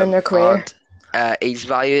 they're in their career. And he's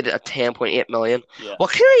valued at 10.8 million. Yeah. Well,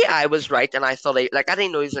 clearly I was right, and I thought I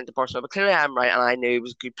didn't know he was linked to Barcelona, but clearly I'm right, and I knew he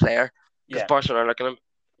was a good player because Yeah. Barcelona are looking at him.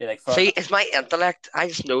 Yeah, like See, it's my intellect. I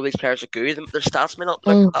just know these players are good. Their stats may not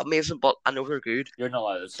Mm. look amazing, but I know they're good. you're not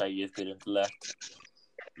allowed to say you have good intellect.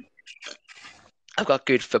 I've got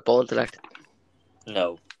good football intellect.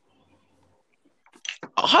 No,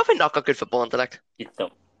 Oh, how have I not got good football intellect? you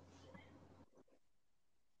don't.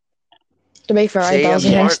 To be fair, I See, I'm does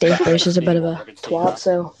think smart. Steve But Bruce is a bit of a I can see twat, that.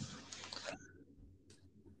 so.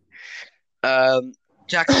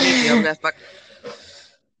 Jackson, do you have a left back?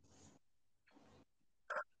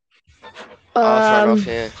 Fair enough,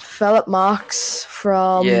 yeah. Philip Max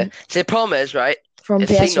from Yeah. See, the problem is, right? from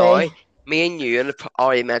See PSV. now, me and you and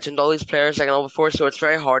already mentioned all these players like I know before, so it's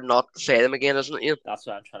very hard not to say them again, isn't it? You? That's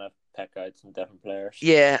why I'm trying to pick out some different players.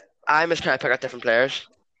 Yeah, I'm just trying to pick out different players.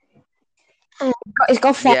 He's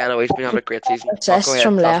got 5 Yeah, I know he's been having a great season. Go assists ahead,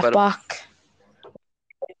 from talk left about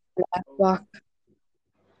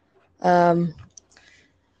him. back.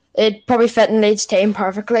 It'd probably fit in Leeds' team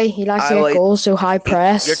perfectly. He likes to get goals, so high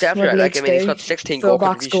press. You're definitely right. Like, I mean, he's got 16 goal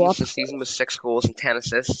Fullbacks go contributions up. this season with 6 goals and 10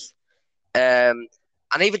 assists. And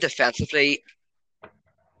even defensively,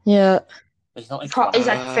 Yeah. He's not like He's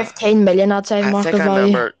like 15 million, I'd say, I market think I value.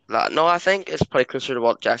 remember that. No, I think it's probably closer to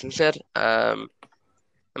what Jackson said. I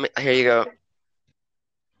mean, here you go.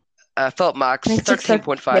 Philip Max, I think it's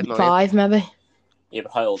 13.5 million. 5 maybe. Yeah,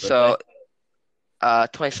 but how old So, are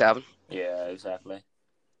 27. they? Yeah, exactly.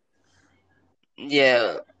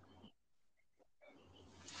 Yeah.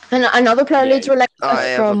 And another player Leeds were like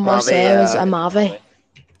yeah, from Amavi, Marseille was yeah. Amavi.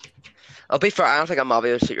 I'll be fair, I don't think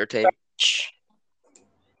Amavi would suit your team.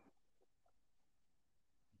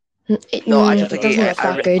 No, I just think doesn't look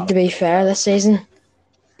that good, to be fair, this season.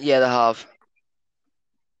 Yeah, they have.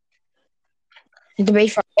 To be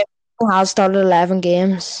fair, he has started 11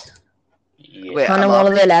 games. Yeah. Wait, And in one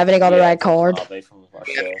of the 11, he got a red card.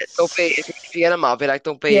 Yeah, don't be if you get Amavi, like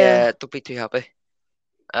don't be too happy.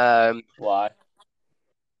 Why?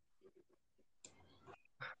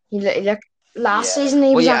 Last season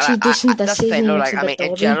he was actually decent. This season he looks a bit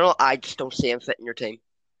in general, I just don't see him fitting your team.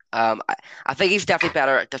 I think he's definitely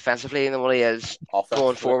better defensively than what he is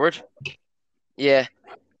going forward. Yeah.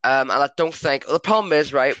 And I don't think the problem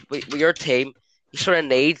is right with your team, you sort of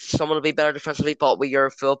need someone to be better defensively, but with your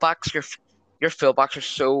fullbacks, your fullbacks are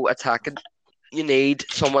so attacking. You need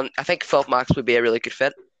someone. I think Philip Max would be a really good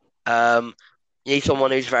fit. You need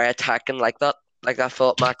someone who's very attacking like that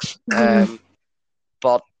Philip Max.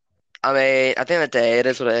 But I mean, at the end of the day, it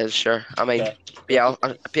is what it is. Sure. I mean,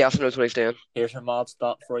 Bielsa knows what he's doing. Here's a mad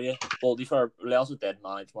stat for you. Well, they also did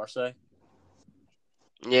manage Marseille.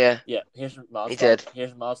 Yeah. Yeah, here's a mad stat.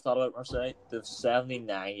 Here's a mad stat about Marseille. They have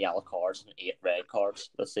 79 yellow cards and 8 red cards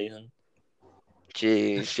this season.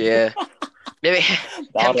 Jeez, yeah. Maybe him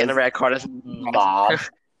getting a red card is mad.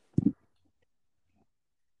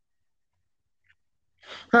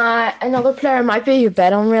 Another player might be a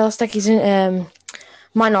bit unrealistic. He's in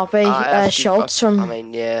might not be Schultz from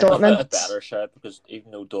Dortmund. A better shout because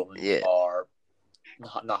even though Dortmund are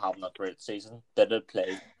not having a great season, they did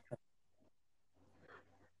play.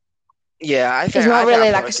 Yeah, He's not I think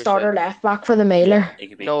really that's like a what you're starter saying. left back for the Mailer, It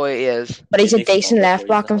could be. No, he is. but he's a Make some decent numbers left for you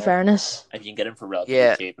back in as well. fairness. And you can get him for relatively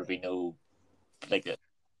Yeah. cheap. There'd be no like a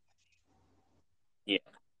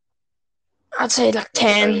I'd say like no,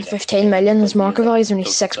 10, certainly 15 10, million but is he is market like value, and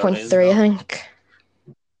he's close to 30 as 6.3, I well. think.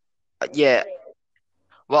 Yeah.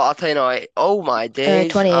 Well, I'll tell you now. Oh my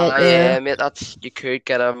days. 28, Yeah, yeah. mate. You could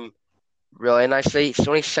get him really nicely. It's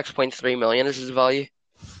only 6.3 million is his value.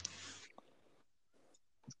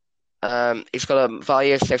 He's got a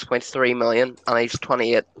value of 6.3 million, and he's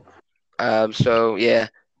 28. So yeah,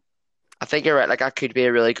 I think you're right. Like that could be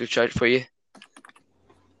a really good shout for you.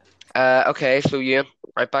 Okay. So Ewan,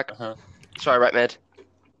 right back. Sorry, right mid.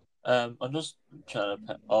 I'm just trying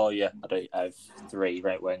to. Oh yeah, I have 3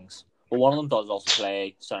 right wings. Well, one of them does also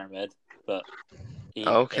play center mid, but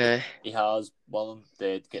Okay. he has one of them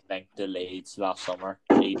did get linked to Leeds last summer.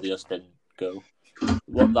 He just didn't go.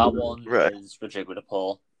 What that one Right. is Rodrigo de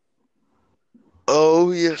Paul.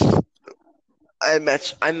 Oh yes.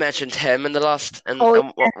 I mentioned him in the last and Oh,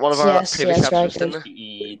 one of our yes, previous yes, right. episodes, didn't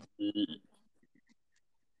I?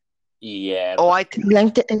 Yeah, Oh, but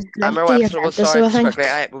Linked I remember to what episode it was. Juventus, Sorry, I just think.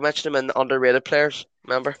 quickly. We mentioned him in the underrated players.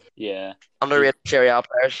 Remember? yeah, Underrated Serie A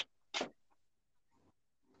players.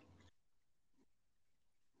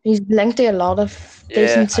 He's linked to a lot of Yeah,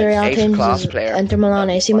 decent Serie A he's a teams, class as player. Inter Milan,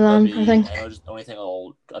 AC but Milan, I maybe think. I know just the only thing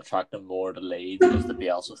that'll attract him more to Leeds is the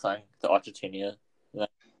Bielsa thing, the Argentina.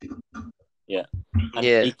 Yeah, and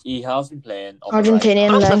Yeah. he has been playing on the right Argentinian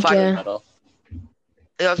and But also the link, fact, the yeah. middle.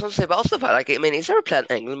 yeah, I was gonna say, but also the fact, like, I mean, he's never played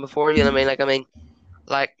in England before. You know what I mean?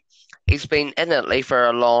 Like, he's been in Italy for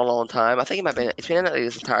a long, long time. I think he might be. He's been in Italy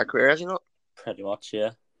his entire career, as you know. Pretty much,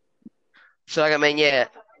 yeah. So, like, I mean, yeah,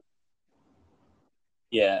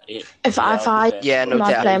 Yeah, If he has been I playing yeah, both no not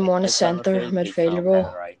doubt. playing more in a his centre centre midfield. He midfielder can play on role.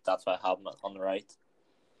 the right. That's why I have him on the right.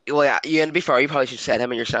 Well, yeah, you and before you probably should set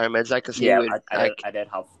him in your center mids, like, because he Yeah, would, like, I did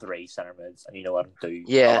have 3 centre mids, and you know I don't do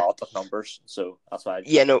a yeah. lot of numbers, so that's why I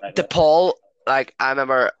just Yeah, have no, right the mid. Paul, like I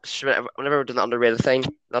remember whenever we did the underrated thing,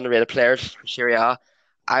 the underrated players from Serie A,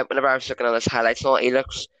 whenever I was looking at his highlights and all,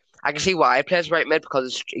 I can see why he plays right mid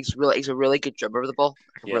because he's a really good dribbler of the ball,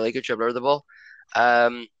 like a Yeah, really good dribbler of the ball.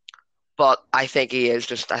 But I think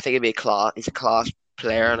I think he's a class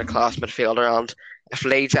player and a class midfielder, and if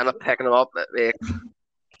Leeds end up picking him up,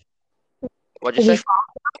 what'd you Is he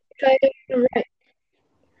say? right?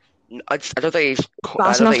 I don't think I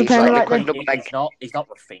Fast don't enough think to he's play on the lightning right quick, now? no, but like. he's not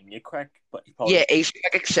Rafinha quick, but he Yeah, probably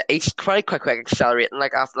he's quick accelerating.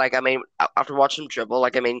 Like I mean, after watching him dribble,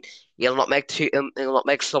 like I mean, he'll not make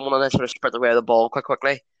someone on this sort of sprint away the ball quite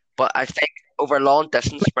quickly. But I think over long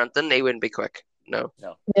distance sprinting, he wouldn't be quick. No.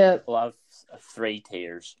 no. Yeah. Well, I have 3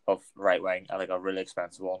 tiers of right wing, and like a really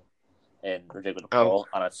expensive one in Rodrigo de Oh, Paul,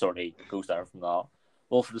 and it sort of goes down from that.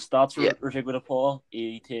 Well, for the stats yeah. for Rodrigo de Paul,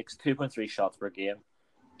 he takes 2.3 shots per game,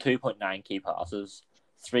 2.9 key passes,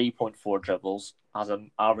 3.4 dribbles, has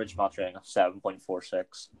an average match rating of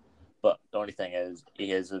 7.46. But the only thing is, he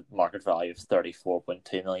has a market value of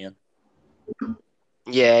 34.2 million,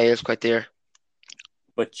 Yeah, he is quite there.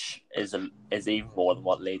 which is even more than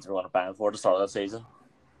what Leeds were going to buy him for at the start of the season.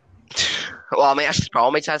 Well, I mean, that's the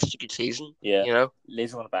problem. He's had such a good season. Yeah, You know.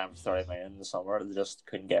 Leeds were going to buy him for 30 million in the summer. They just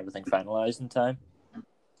couldn't get everything finalised in time.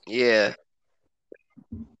 Yeah.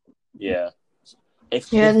 Yeah.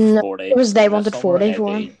 If Yeah, it's no, 40 it was they in the wanted summer, 40 it'd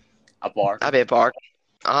for be him. a bargain. I'd be a bargain.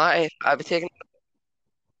 I'd be taking.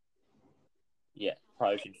 Yeah,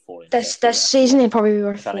 probably between 40 and This 50. season he'd probably be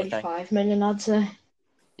worth If anything. 45 million, I'd say.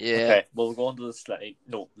 Yeah. Okay, well, we'll go on to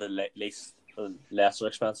the lesser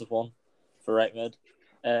expensive one for right mid.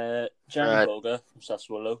 Jeremy Right. Boga from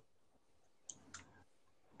Sassuolo.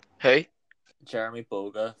 Who? Jeremy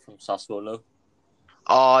Boga from Sassuolo.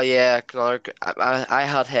 Oh yeah, I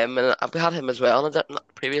had him and I had him as well in the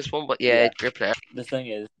previous one, but yeah, Yeah. great player. The thing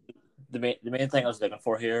is, the main thing I was looking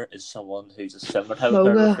for here is someone who's a similar type of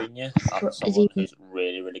player to Boga. Rafinha, and Is someone he? who's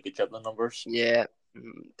really, really good dribbling numbers. Yeah,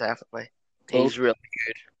 definitely. Bo- He's really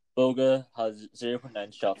good. Boga has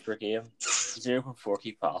 0.9 shots per game, 0.4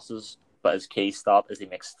 key passes, but his key stat is he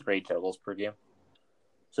makes 3 dribbles per game.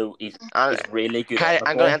 So he's really good on the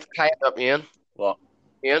I'm ball. going to tie it up, Ian. What?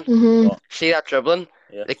 Ian, Mm-hmm. see that dribbling?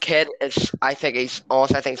 Yeah. The kid is. I think he's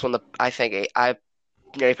honestly. I think it's one of the. I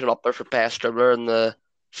nearly put him up there for best dribbler in the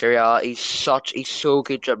Serie A. He's so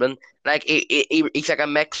good dribbling. Like he's like a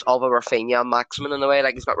mix of a Rafinha and Maximin in a way.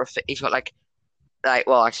 Like he's got like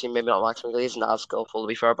well actually maybe not Maximin because he's not as skillful to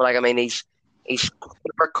be fair. But like I mean he's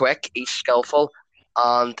super quick. He's skillful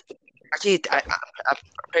and actually I'm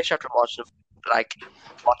pretty sure after watching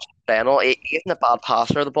Leno, he isn't a bad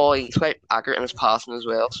passer of the ball. He's quite accurate in his passing as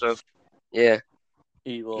well. So, yeah,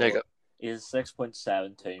 He there you will. go. He has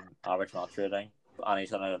 6.72 average match rating, and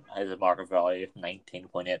he's on a market value of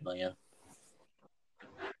 19.8 million.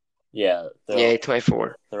 Yeah, Yeah,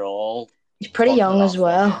 24. they're all. He's pretty young as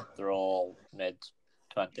well. They're all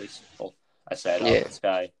mid-20s. Well, I say that. Yeah. This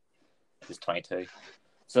guy is 22.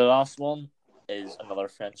 So the last one is another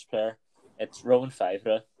French player. It's Roman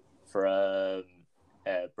Favre for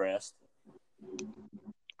Brest.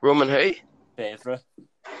 Roman who? Favre.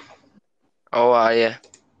 Oh, yeah.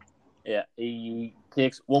 Yeah, he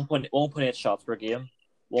takes 1.8 shots per game,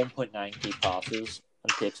 1.9 key passes,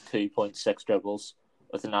 and takes 2.6 dribbles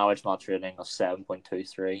with an average match rating of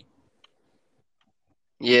 7.23.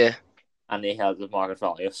 Yeah. And he has a market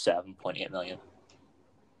value of 7.8 million.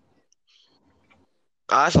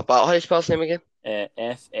 That's not bad. How do you spell his name again? Faivre.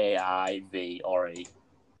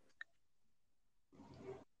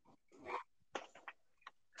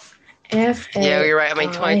 Yeah, you're right. I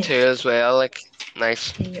mean, 22 as well. Like,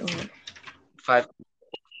 nice. 5.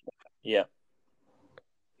 Yeah.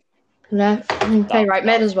 Play right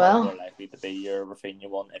mid as well. More likely to be your Rafinha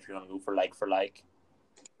one if you're going to go for like.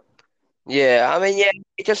 Yeah, I mean, yeah,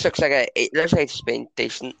 it just looks like it looks like it's been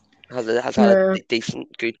decent. Has had a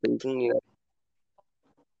decent, good season, you know.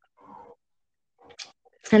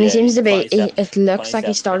 And he seems to be. It looks like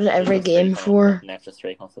he started every game for an extra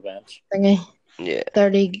 3 off the bench. Thingy. Yeah.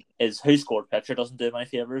 30. His who scored picture doesn't do him any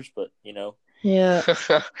favors, but you know. Yeah.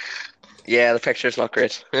 Yeah, the picture's not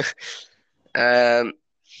great. So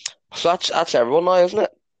that's everyone now, isn't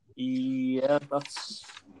it? Yeah, that's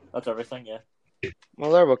everything. Yeah.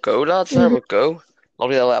 Well, there we go, lads. There we go.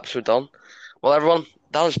 Lovely little episode done. Well, everyone,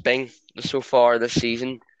 that has been so far this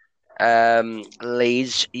season.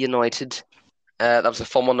 Leeds United. That was a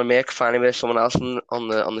fun one to make. Finally, with someone else on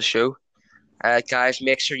the show. Guys,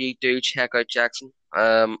 make sure you do check out Jackson.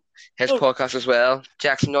 His podcast as well.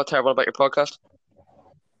 Jackson, you want to tell everyone about your podcast?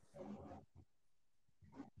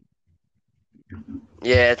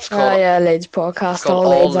 Yeah, it's called Leeds podcast. It's called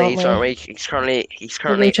All Leeds, aren't we? He's currently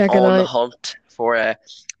on the hunt for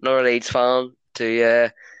another Leeds fan to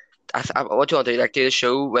what do you want to do? Like do the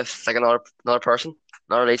show with like another person,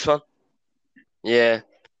 another Leeds fan? Yeah.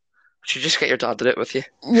 Should just get your dad to do it with you.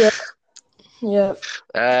 Yeah.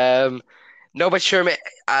 No, but sure, mate.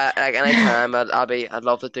 Like anytime, I'd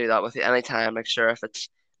love to do that with you. Anytime, like sure, if it's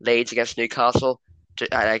Leeds against Newcastle,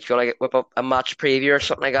 like you want to whip up a match preview or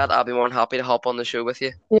something like that, I'll be more than happy to hop on the show with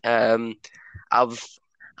you. I was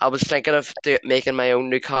thinking of making my own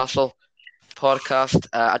Newcastle podcast.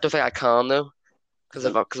 I don't think I can though, because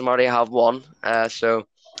I already have one. So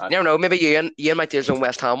you never know. Maybe Ian might do his own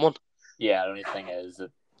West Ham one. Yeah, the only thing is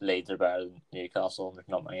that Leeds are better than Newcastle, and there's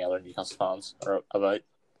not many other Newcastle fans about.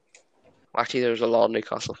 Actually, there's a lot of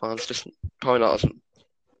Newcastle fans, just probably not as.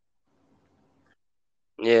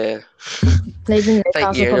 Yeah. Leeds and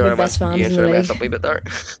Newcastle are probably best fans in the league. Mess up a bit there.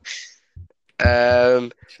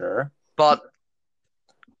 Sure. But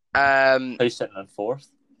who's sitting in fourth?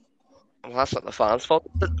 Well, that's not the fans' fault.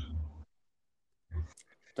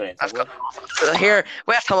 That's good. Here,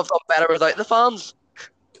 West Ham have done better without the fans.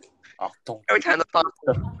 Oh, don't. Every time the fans.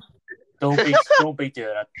 Don't be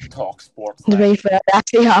doing a talk sport. To be fair, they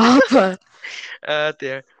actually have.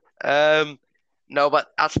 Dear. No,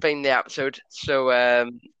 but that's been the episode. So,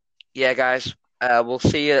 yeah, guys, we'll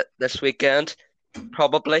see you this weekend,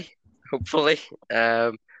 probably, hopefully.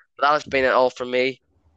 But that has been it all from me.